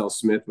Chantel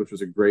Smith, which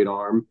was a great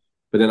arm,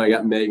 but then I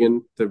got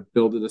Megan to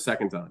build it a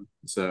second time.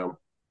 So,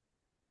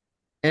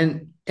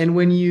 and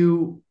when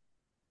you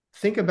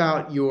think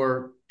about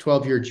your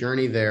 12-year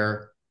journey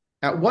there,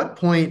 at what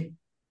point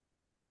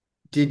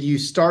did you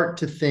start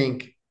to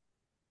think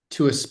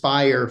to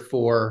aspire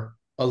for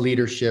a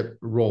leadership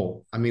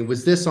role? I mean,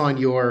 was this on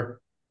your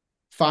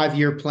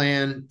 5-year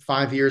plan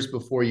 5 years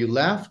before you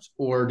left,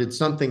 or did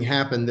something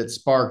happen that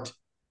sparked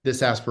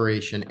this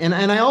aspiration? And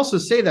I also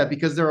say that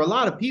because there are a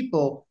lot of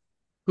people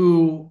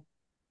who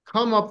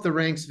come up the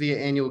ranks via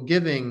annual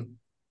giving,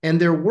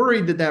 and they're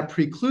worried that that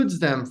precludes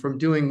them from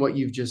doing what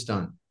you've just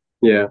done.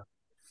 Yeah.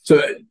 So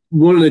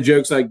one of the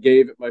jokes I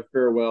gave at my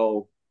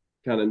farewell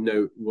kind of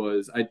note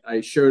was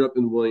I showed up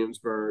in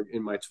Williamsburg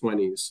in my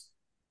 20s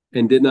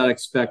and did not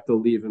expect to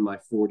leave in my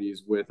 40s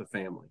with a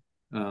family.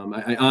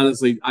 I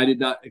honestly did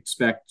not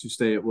expect to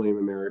stay at William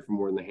and Mary for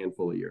more than a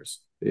handful of years.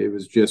 It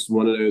was just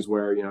one of those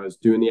where, I was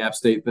doing the App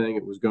State thing.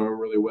 It was going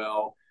really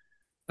well.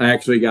 I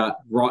actually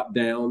got brought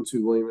down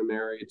to William and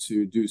Mary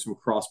to do some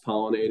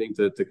cross-pollinating,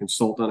 to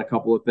consult on a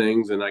couple of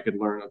things, and I could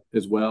learn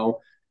as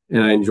well.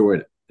 And I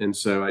enjoyed it. And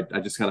so I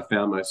just kind of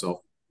found myself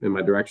in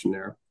my direction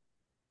there.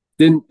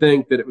 Didn't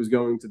think that it was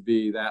going to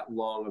be that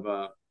long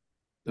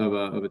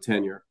of a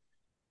tenure.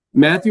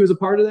 Matthew was a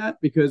part of that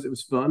because it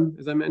was fun,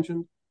 as I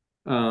mentioned.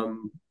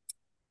 Sean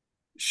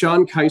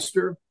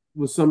Keister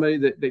was somebody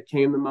that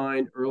came to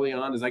mind early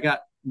on as I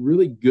got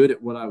really good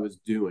at what I was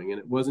doing. And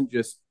it wasn't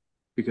just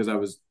because I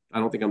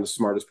don't think I'm the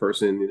smartest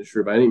person in the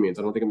industry by any means.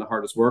 I don't think I'm the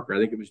hardest worker. I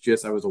think it was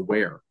just I was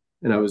aware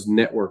and I was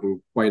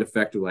networking quite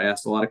effectively. I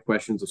asked a lot of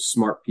questions of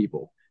smart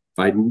people. If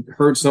I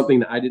heard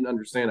something that I didn't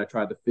understand, I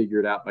tried to figure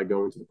it out by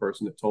going to the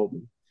person that told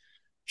me.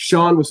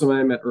 Sean was somebody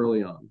I met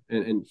early on,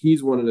 and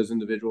he's one of those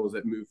individuals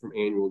that moved from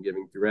annual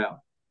giving throughout.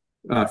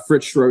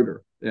 Fritz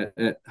Schroeder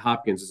at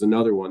Hopkins is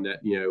another one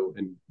that,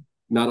 and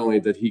not only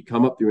did he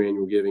come up through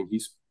annual giving,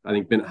 he's, I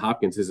think, been at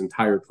Hopkins his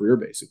entire career,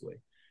 basically.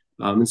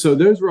 And so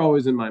those were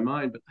always in my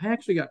mind, but I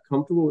actually got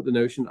comfortable with the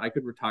notion I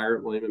could retire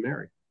at William &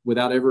 Mary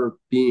without ever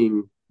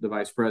being the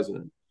vice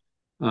president.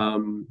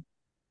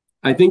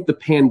 I think the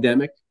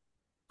pandemic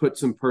put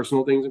some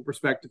personal things in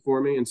perspective for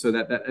me. And so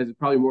that is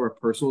probably more a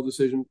personal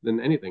decision than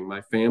anything.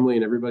 My family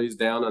and everybody's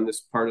down on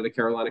this part of the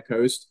Carolina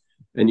coast,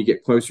 and you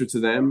get closer to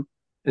them.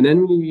 And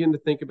then when you begin to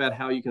think about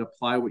how you can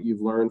apply what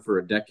you've learned for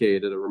a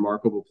decade at a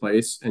remarkable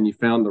place, and you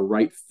found the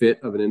right fit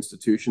of an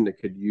institution that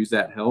could use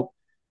that help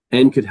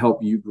and could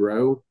help you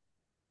grow,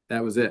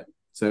 that was it.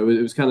 So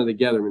it was kind of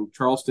together. I mean,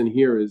 Charleston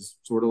here is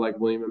sort of like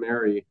William and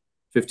Mary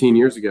 15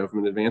 years ago from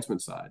an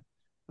advancement side.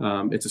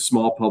 It's a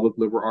small public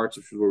liberal arts,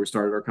 which is where we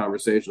started our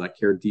conversation. I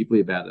care deeply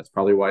about it. That's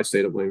probably why I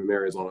stayed at William and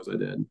Mary as long as I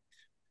did.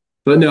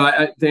 But no,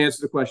 to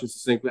answer the question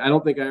succinctly, I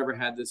don't think I ever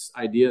had this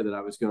idea that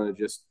I was going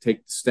to just take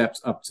steps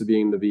up to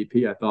being the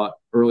VP. I thought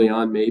early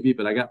on maybe,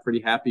 but I got pretty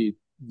happy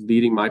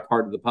leading my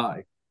part of the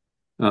pie.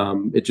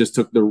 It just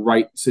took the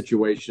right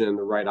situation and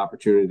the right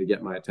opportunity to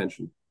get my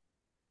attention.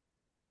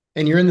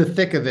 And you're in the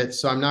thick of it,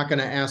 so I'm not going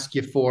to ask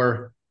you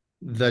for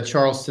the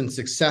Charleston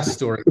success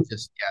story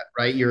just yet,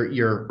 right?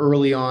 You're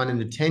early on in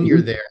the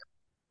tenure there,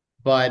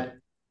 but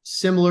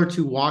similar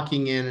to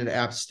walking in at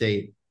App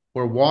State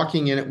or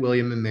walking in at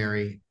William and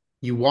Mary,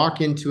 you walk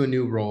into a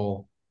new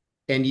role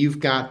and you've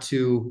got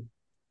to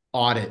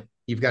audit.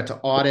 You've got to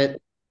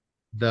audit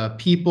the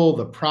people,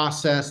 the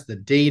process, the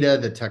data,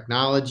 the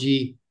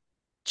technology,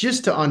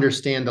 just to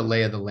understand the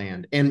lay of the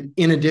land. And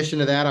in addition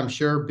to that, I'm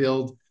sure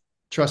build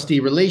trustee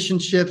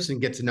relationships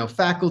and get to know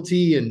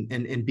faculty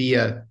and be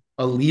a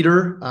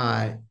leader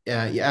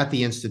at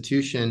the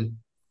institution.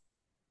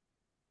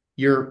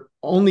 You're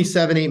only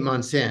 7-8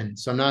 months in,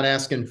 so I'm not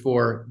asking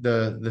for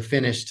the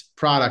finished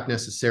product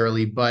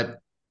necessarily, but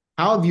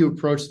how have you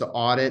approached the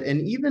audit?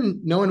 And even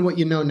knowing what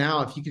you know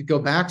now, if you could go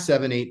back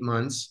 7-8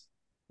 months,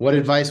 what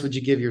advice would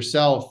you give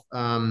yourself,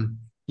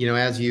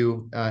 as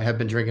you have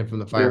been drinking from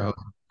the fire hose?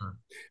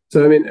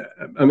 So, I mean,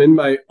 I'm in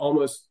my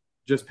almost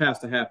just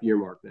past a half year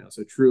mark now.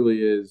 So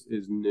truly is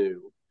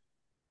new.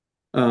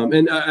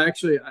 And I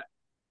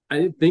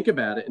didn't think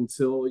about it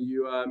until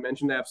you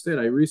mentioned App State.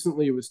 I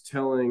recently was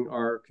telling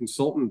our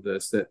consultant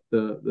that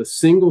the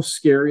single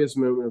scariest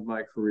moment of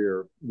my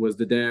career was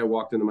the day I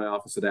walked into my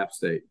office at App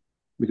State,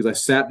 because I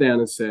sat down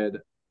and said,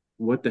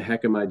 what the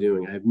heck am I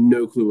doing? I have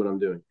no clue what I'm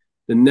doing.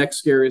 The next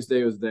scariest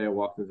day was the day I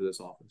walked into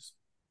this office,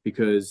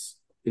 because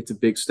it's a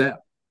big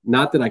step.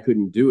 Not that I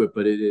couldn't do it,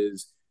 but it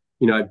is,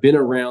 I've been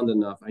around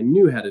enough. I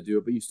knew how to do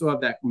it, but you still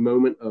have that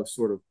moment of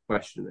sort of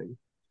questioning.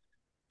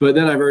 But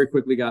then I very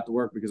quickly got to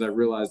work, because I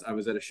realized I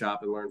was at a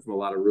shop and learned from a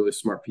lot of really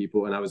smart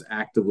people, and I was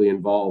actively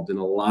involved in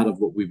a lot of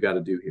what we've got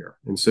to do here.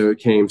 And so it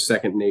came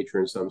second nature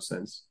in some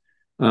sense.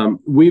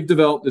 We've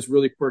developed this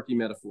really quirky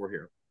metaphor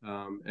here.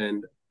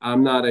 And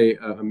I'm not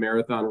a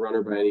marathon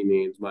runner by any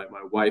means. My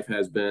wife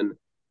has been,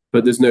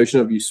 but this notion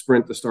of you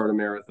sprint to start a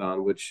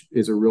marathon, which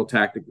is a real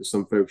tactic that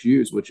some folks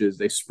use, which is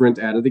they sprint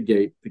out of the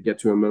gate to get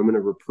to a moment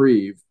of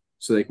reprieve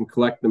so they can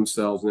collect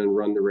themselves and then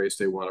run the race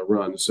they want to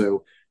run.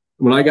 So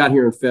when I got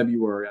here in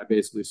February, I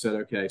basically said,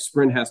 okay,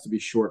 sprint has to be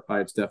short by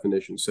its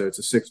definition. So it's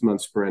a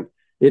 6-month sprint.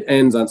 It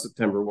ends on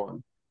September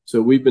 1.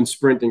 So we've been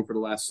sprinting for the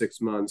last 6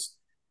 months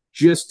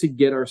just to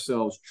get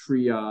ourselves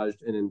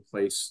triaged and in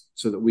place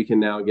so that we can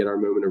now get our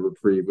moment of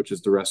reprieve, which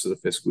is the rest of the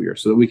fiscal year,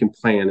 so that we can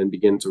plan and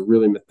begin to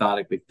really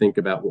methodically think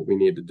about what we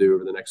need to do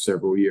over the next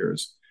several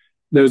years.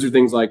 Those are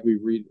things like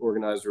we've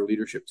reorganized our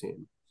leadership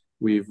team.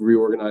 We've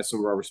reorganized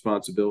some of our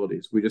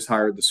responsibilities. We just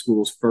hired the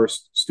school's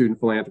first student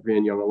philanthropy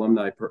and young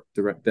alumni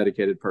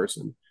dedicated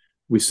person.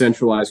 We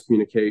centralized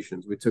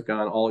communications. We took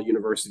on all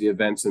university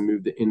events and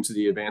moved it into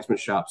the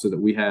advancement shop so that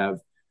we have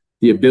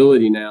the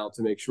ability now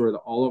to make sure that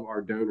all of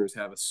our donors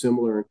have a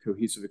similar and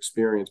cohesive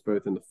experience,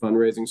 both in the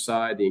fundraising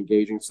side, the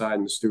engaging side,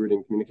 and the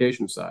stewarding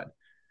communication side.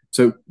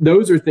 So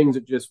those are things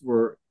that just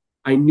were,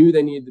 I knew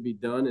they needed to be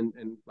done,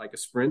 and like a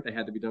sprint, they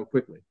had to be done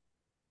quickly.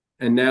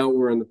 And now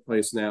we're in the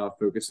place now of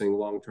focusing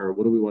long-term.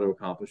 What do we want to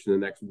accomplish in the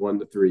next 1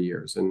 to 3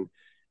 years? And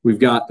we've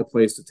got the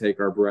place to take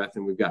our breath,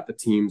 and we've got the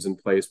teams in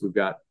place. We've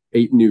got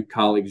 8 new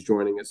colleagues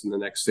joining us in the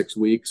next 6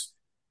 weeks,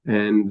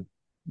 and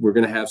we're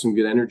going to have some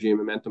good energy and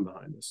momentum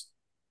behind us.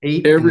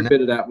 Every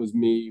bit of that was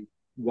me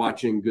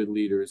watching good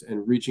leaders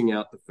and reaching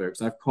out to folks.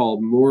 I've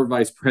called more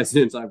vice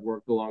presidents I've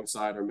worked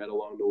alongside or met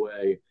along the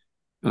way,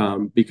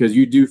 because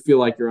you do feel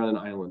like you're on an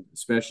island,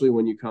 especially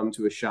when you come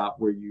to a shop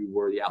where you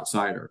were the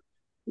outsider,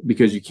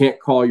 because you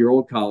can't call your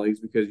old colleagues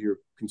because you're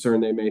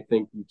concerned they may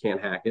think you can't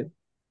hack it.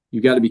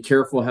 You got to be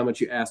careful how much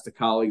you ask the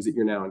colleagues that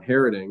you're now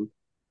inheriting.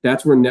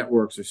 That's where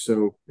networks are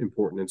so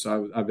important. And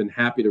so I've been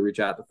happy to reach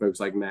out to folks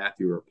like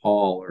Matthew or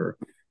Paul or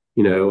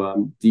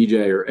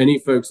DJ or any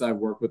folks I've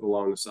worked with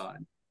along the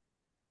side.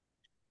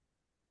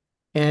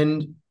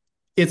 And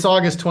it's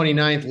August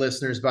 29th,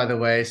 listeners, by the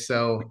way.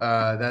 So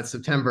that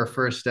September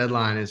 1st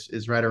deadline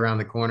is right around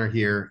the corner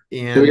here.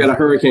 And we got a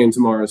hurricane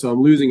tomorrow, so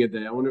I'm losing a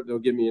day. I wonder if they'll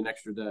give me an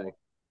extra day.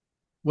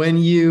 When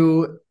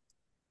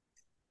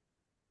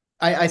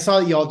I saw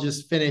that y'all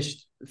just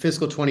finished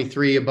fiscal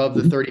 23 above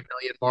the 30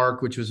 million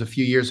mark, which was a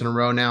few years in a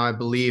row now, I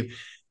believe.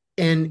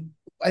 And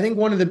I think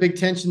one of the big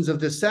tensions of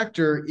this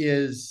sector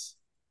is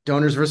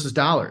donors versus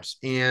dollars,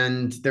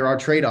 and there are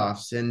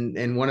trade-offs.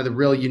 And one of the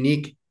real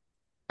unique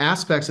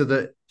aspects of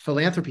the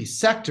philanthropy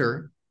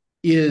sector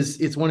is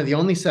it's one of the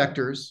only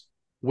sectors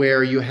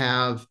where you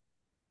have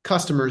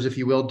customers, if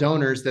you will,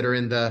 donors that are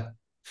in the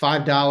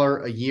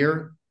 $5 a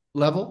year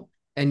level,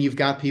 and you've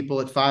got people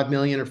at 5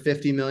 million or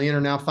 50 million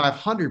or now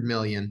 500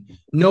 million.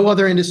 No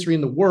other industry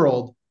in the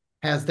world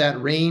has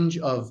that range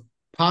of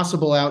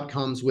possible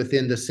outcomes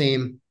within the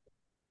same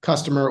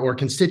customer or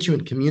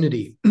constituent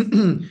community.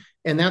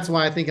 And that's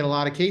why I think in a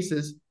lot of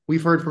cases,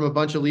 we've heard from a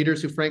bunch of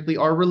leaders who frankly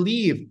are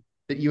relieved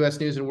that US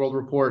News and World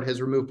Report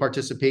has removed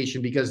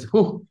participation because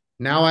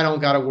now I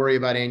don't got to worry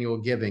about annual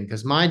giving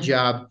because my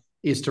job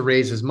is to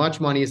raise as much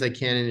money as I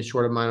can in as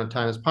short amount of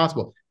time as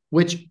possible,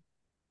 which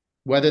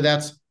whether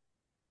that's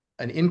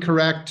an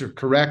incorrect or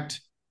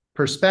correct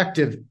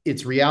perspective,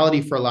 it's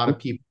reality for a lot of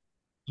people.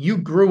 You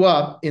grew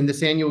up in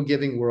this annual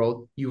giving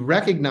world. You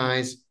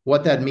recognize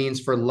what that means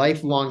for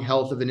lifelong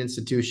health of an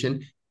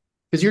institution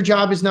because your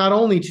job is not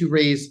only to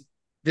raise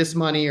this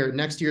money or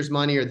next year's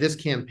money or this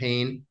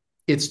campaign,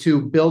 it's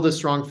to build a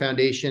strong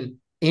foundation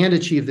and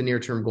achieve the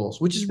near-term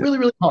goals, which is really,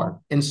 really hard.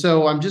 And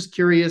so I'm just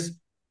curious,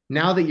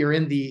 now that you're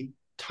in the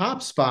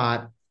top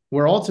spot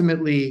where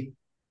ultimately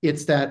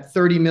it's that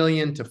 30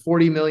 million to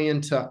 40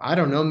 million to, I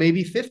don't know,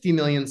 maybe 50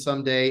 million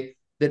someday,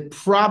 that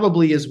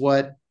probably is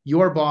what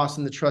your boss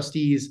and the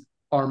trustees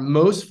are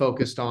most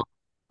focused on,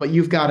 but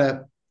you've got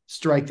to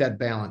strike that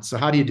balance. So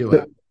how do you do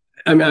it?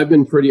 I mean, I've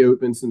been pretty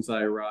open since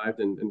I arrived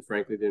and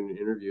frankly did an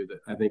interview that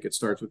I think it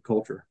starts with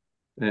culture.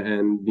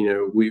 And, you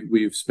know,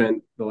 we've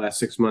spent the last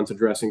 6 months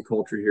addressing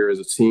culture here as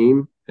a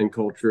team and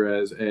culture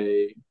as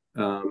a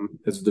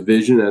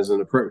division, as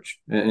an approach,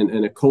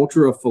 and a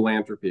culture of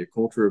philanthropy, a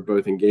culture of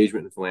both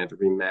engagement and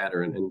philanthropy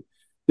matter. And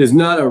there's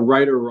not a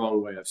right or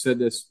wrong way. I've said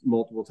this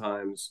multiple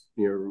times,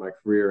 you know, over my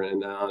career.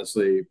 And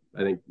honestly,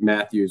 I think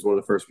Matthew is one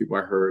of the first people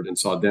I heard and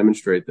saw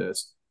demonstrate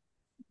this.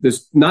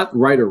 There's not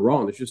right or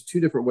wrong. There's just two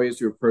different ways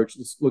to approach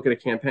this. Look at a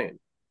campaign.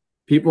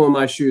 People in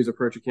my shoes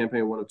approach a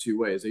campaign one of two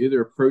ways. They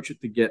either approach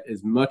it to get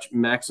as much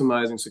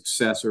maximizing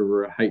success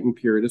over a heightened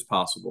period as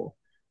possible,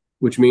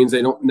 which means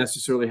they don't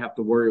necessarily have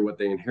to worry what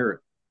they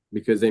inherit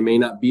because they may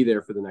not be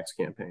there for the next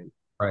campaign.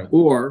 Right.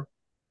 Or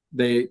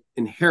they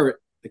inherit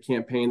the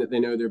campaign that they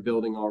know they're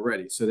building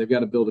already. So they've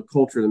got to build a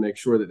culture to make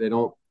sure that they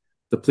don't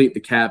deplete the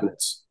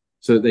cabinets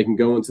so that they can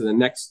go into the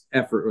next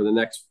effort or the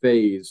next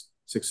phase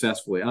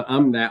successfully.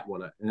 I'm that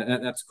one.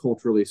 That's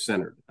culturally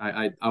centered.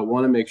 I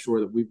want to make sure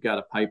that we've got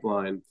a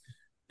pipeline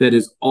that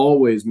is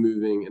always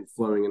moving and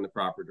flowing in the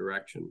proper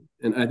direction.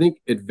 And I think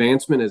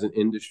advancement as an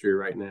industry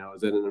right now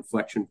is at an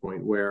inflection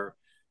point where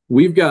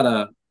we've got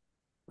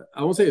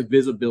I won't say a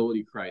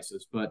visibility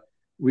crisis, but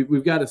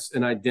we've got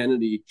an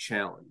identity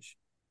challenge.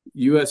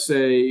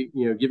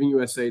 Giving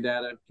USA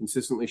data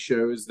consistently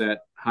shows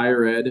that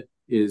higher ed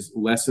is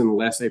less and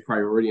less a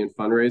priority in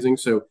fundraising.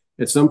 So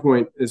at some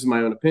point, this is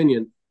my own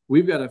opinion,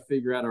 we've got to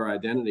figure out our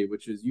identity,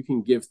 which is you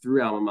can give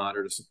through alma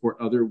mater to support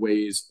other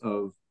ways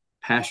of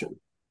passion.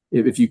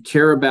 If you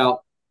care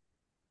about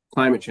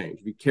climate change,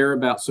 if you care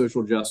about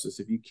social justice,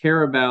 if you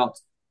care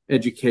about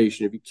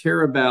education, if you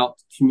care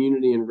about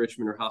community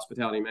enrichment or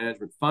hospitality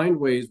management, find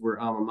ways where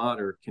alma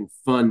mater can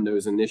fund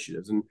those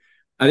initiatives. And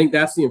I think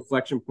that's the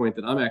inflection point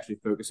that I'm actually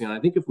focusing on.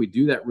 I think if we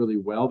do that really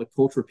well, the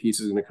culture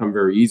piece is going to come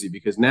very easy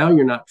because now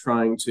you're not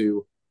trying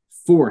to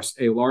force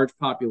a large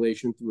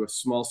population through a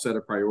small set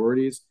of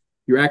priorities.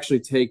 You're actually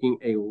taking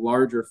a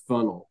larger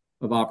funnel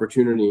of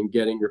opportunity and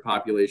getting your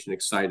population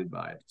excited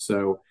by it.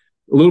 So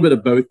a little bit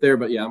of both there,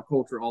 but yeah, I'm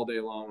culture all day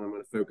long. I'm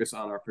going to focus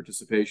on our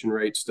participation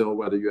rate still,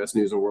 whether US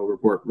News and World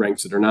Report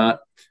ranks it or not.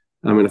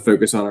 I'm going to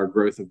focus on our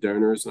growth of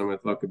donors, and I'm going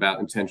to talk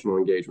about intentional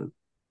engagement.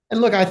 And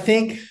look, I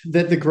think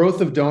that the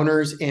growth of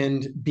donors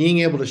and being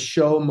able to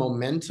show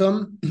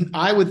momentum,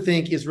 I would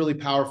think is really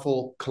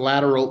powerful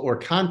collateral or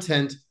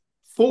content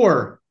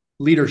for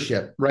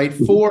leadership, right?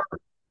 For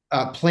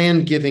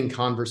planned giving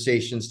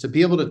conversations, to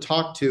be able to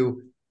talk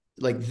to,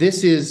 like,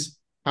 this is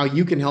how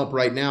you can help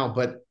right now,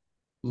 but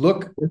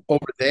look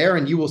over there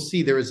and you will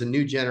see there is a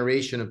new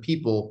generation of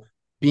people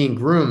being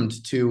groomed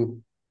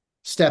to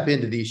step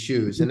into these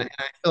shoes. And I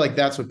feel like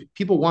that's what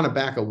people want to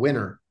back a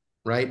winner,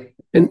 right?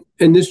 And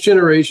this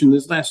generation,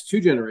 this last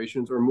two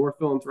generations are more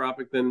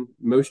philanthropic than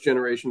most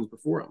generations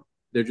before them.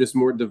 They're just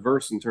more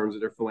diverse in terms of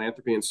their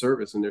philanthropy and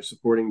service, and they're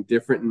supporting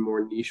different and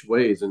more niche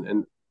ways.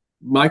 And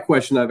my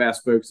question I've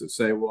asked folks that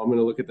say, well, I'm going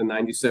to look at the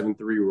 97-3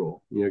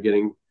 rule,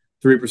 getting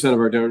 3% of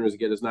our donors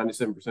get us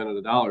 97% of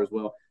the dollars.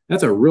 Well,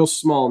 that's a real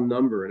small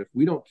number. And if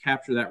we don't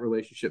capture that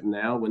relationship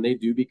now, when they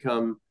do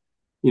become,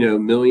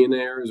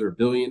 millionaires or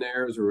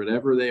billionaires or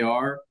whatever they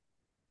are,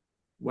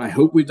 well, I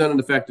hope we've done an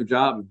effective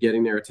job of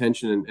getting their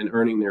attention and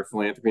earning their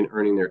philanthropy and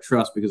earning their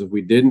trust, because if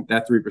we didn't,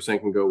 that 3%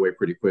 can go away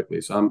pretty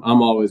quickly. So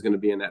I'm always going to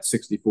be in that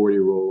 60-40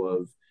 rule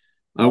of,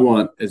 I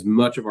want as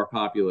much of our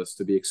populace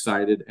to be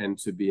excited and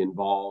to be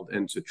involved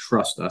and to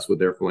trust us with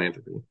their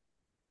philanthropy.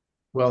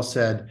 Well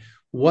said.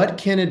 What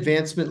can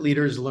advancement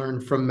leaders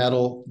learn from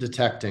metal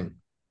detecting?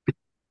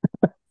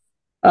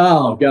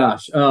 Oh,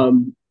 gosh.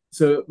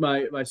 So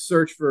my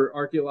search for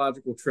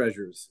archaeological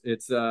treasures,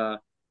 it's,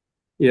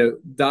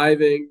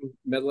 diving,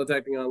 metal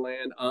detecting on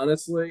land.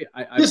 Honestly,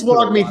 just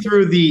walk me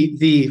through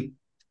the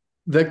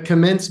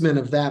commencement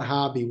of that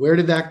hobby. Where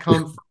did that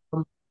come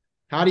from?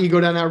 How do you go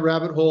down that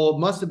rabbit hole? It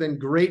must have been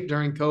great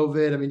during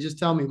COVID. I mean, just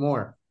tell me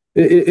more.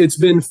 It's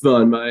been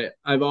fun.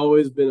 I've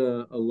always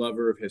been a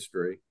lover of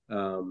history,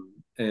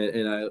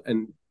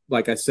 and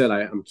like I said,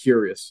 I'm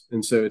curious,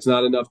 and so it's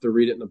not enough to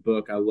read it in a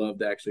book. I love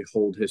to actually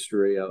hold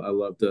history. I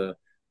love to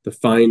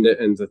find it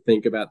and to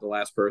think about the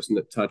last person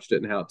that touched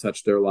it and how it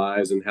touched their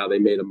lives and how they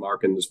made a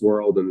mark in this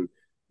world. And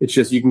it's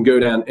just you can go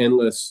down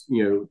endless,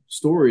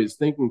 stories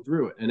thinking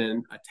through it and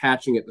then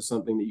attaching it to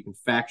something that you can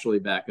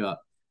factually back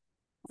up.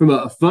 From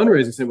a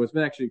fundraising standpoint, it's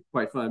been actually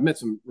quite fun. I've met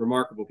some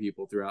remarkable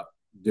people throughout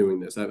doing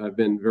this. I've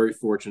been very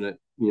fortunate.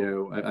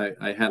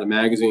 I had a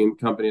magazine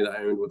company that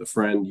I owned with a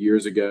friend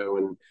years ago,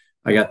 and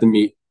I got to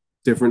meet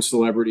different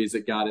celebrities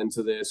that got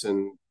into this,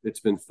 and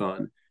it's been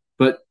fun.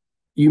 But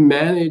you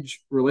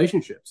manage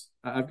relationships.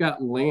 I've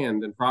got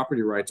land and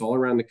property rights all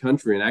around the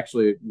country, and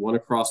actually one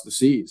across the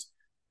seas.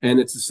 And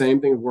it's the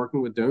same thing of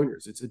working with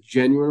donors. It's a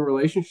genuine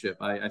relationship.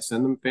 I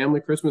send them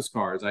family Christmas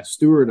cards. I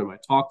steward them. I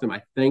talk to them.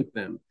 I thank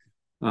them.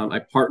 I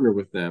partner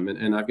with them,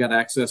 and I've got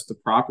access to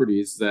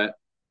properties that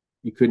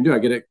you couldn't do. I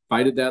get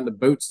invited down to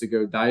boats to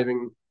go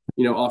diving,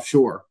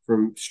 offshore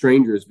from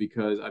strangers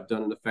because I've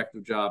done an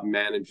effective job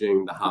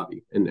managing the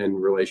hobby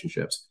and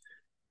relationships.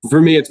 For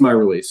me, it's my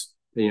release.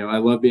 I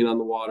love being on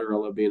the water. I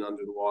love being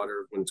under the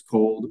water when it's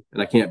cold,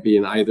 and I can't be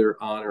in either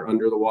on or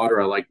under the water.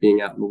 I like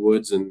being out in the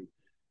woods, and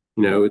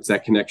it's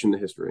that connection to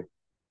history.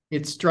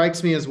 It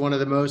strikes me as one of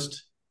the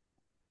most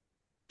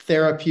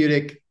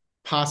therapeutic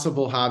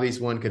possible hobbies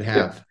one could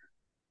have. Yeah.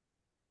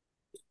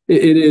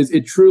 It is.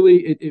 It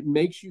truly. It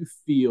makes you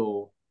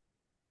feel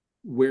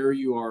where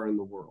you are in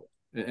the world,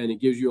 and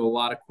it gives you a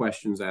lot of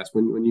questions asked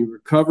when you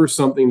recover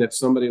something that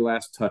somebody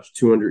last touched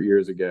 200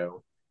 years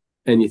ago,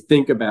 and you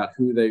think about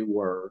who they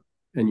were,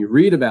 and you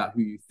read about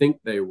who you think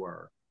they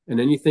were, and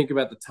then you think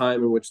about the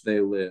time in which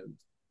they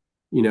lived,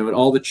 and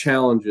all the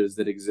challenges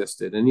that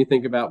existed, and you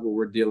think about what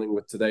we're dealing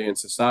with today in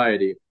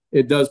society.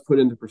 It does put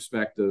into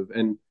perspective,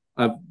 and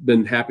I've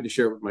been happy to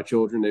share it with my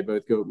children. They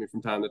both go with me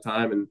from time to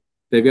time, and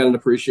they've got an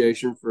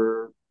appreciation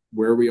for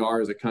where we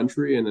are as a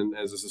country and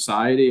as a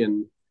society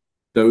and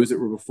those that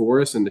were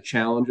before us and the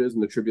challenges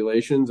and the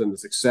tribulations and the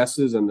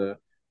successes and the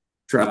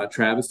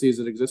travesties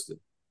that existed.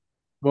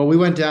 Well, we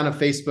went down a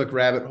Facebook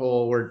rabbit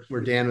hole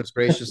where Dan was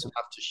gracious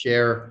enough to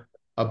share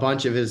a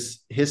bunch of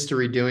his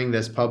history doing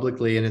this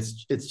publicly, and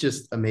it's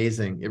just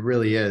amazing. It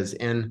really is,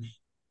 and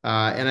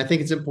I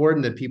think it's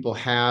important that people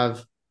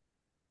have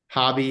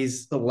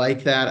hobbies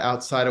like that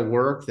outside of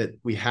work, that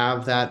we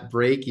have that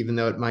break, even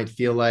though it might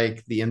feel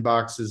like the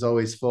inbox is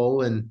always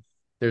full and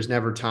there's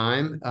never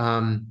time.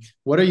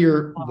 What are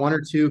your one or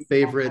two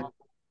favorite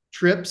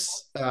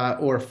trips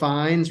or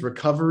finds,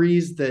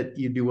 recoveries that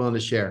you'd be willing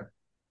to share?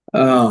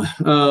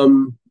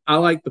 I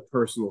like the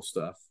personal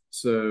stuff.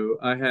 So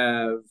I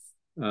have,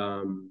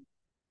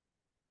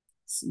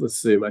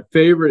 let's see, my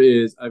favorite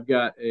is I've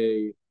got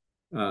a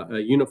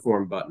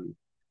uniform button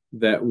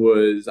that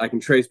I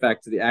can trace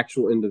back to the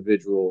actual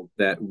individual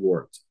that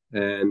wore it.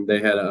 And they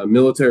had a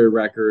military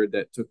record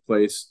that took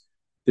place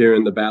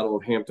during the Battle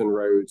of Hampton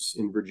Roads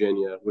in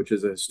Virginia, which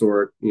is a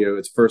historic,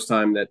 it's the first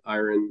time that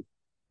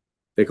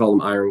they call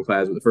them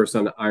ironclads, but the first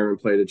time that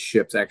iron-plated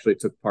ships actually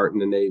took part in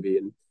the Navy.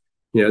 And,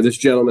 this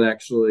gentleman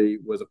actually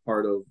was a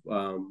part of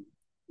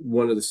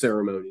one of the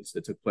ceremonies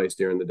that took place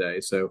during the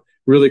day. So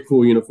really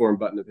cool uniform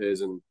button of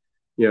his, and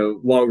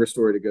longer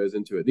story that goes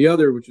into it. The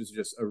other, which is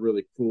just a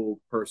really cool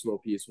personal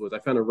piece, was I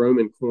found a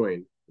Roman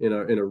coin in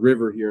a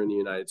river here in the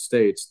United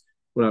States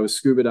when I was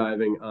scuba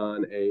diving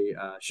on a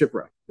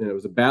shipwreck, and it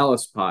was a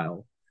ballast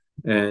pile.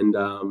 And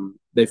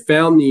they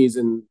found these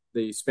in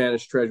the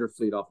Spanish treasure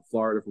fleet off of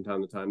Florida from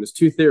time to time. There's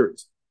two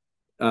theories.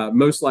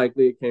 Most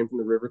likely it came from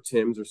the River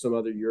Thames or some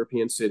other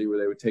European city where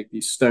they would take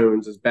these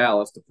stones as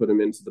ballast to put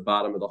them into the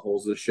bottom of the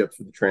hulls of the ships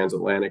for the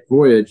transatlantic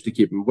voyage to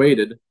keep them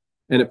weighted.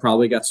 And it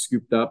probably got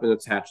scooped up and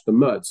attached to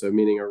mud. So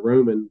meaning a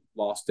Roman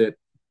lost it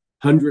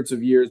hundreds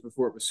of years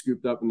before it was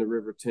scooped up in the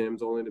River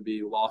Thames, only to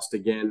be lost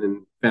again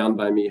and found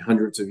by me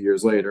hundreds of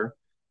years later.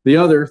 The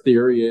other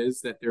theory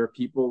is that there are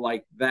people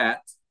like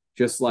that,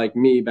 just like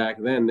me back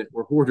then, that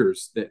were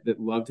hoarders, that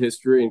loved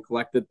history and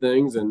collected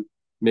things. And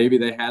maybe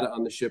they had it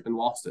on the ship and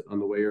lost it on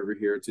the way over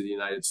here to the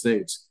United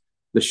States.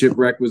 The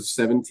shipwreck was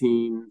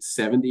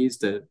 1770s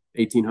to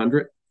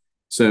 1800.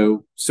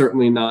 So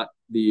certainly not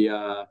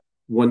the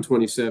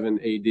 127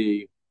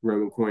 AD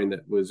Roman coin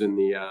that was in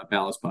the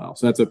ballast pile.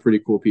 So that's a pretty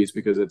cool piece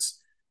because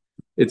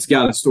it's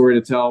got a story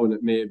to tell, and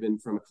it may have been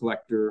from a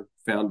collector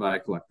found by a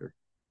collector.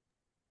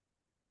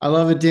 I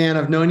love it, Dan.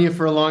 I've known you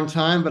for a long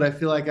time, but I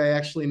feel like I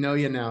actually know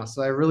you now.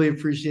 So I really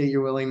appreciate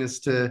your willingness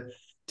to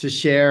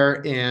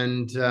share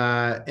and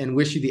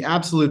wish you the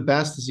absolute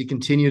best as you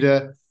continue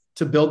to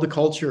build the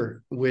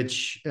culture,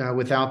 which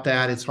without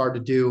that, it's hard to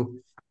do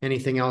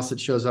anything else that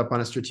shows up on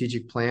a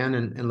strategic plan,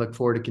 and look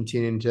forward to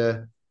continuing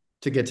to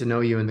get to know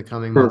you in the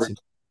coming months.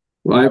 Perfect.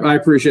 Well, I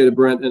appreciate it,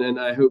 Brent, and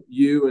I hope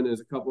you and there's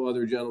a couple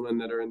other gentlemen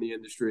that are in the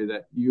industry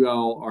that you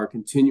all are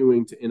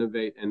continuing to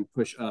innovate and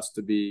push us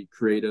to be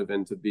creative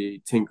and to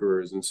be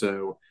tinkerers. And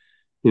so,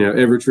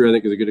 Evertrue, I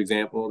think, is a good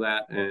example of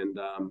that. And,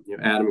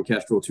 Adam and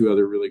Kestrel, two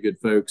other really good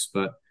folks.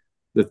 But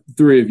the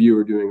three of you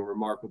are doing a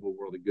remarkable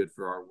world of good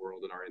for our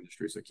world and our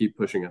industry. So keep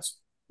pushing us.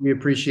 We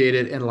appreciate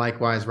it. And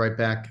likewise, right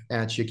back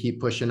at you.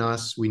 Keep pushing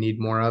us. We need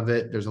more of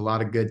it. There's a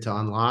lot of good to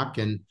unlock,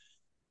 and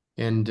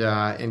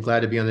glad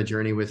to be on the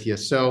journey with you.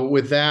 So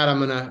with that, I'm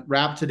going to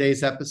wrap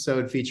today's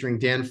episode featuring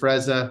Dan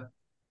Frezza,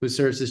 who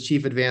serves as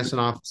Chief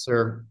Advancement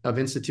Officer of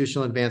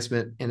Institutional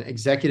Advancement and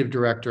Executive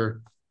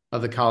Director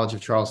of the College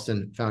of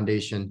Charleston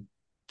Foundation.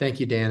 Thank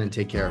you, Dan, and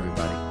take care,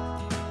 everybody.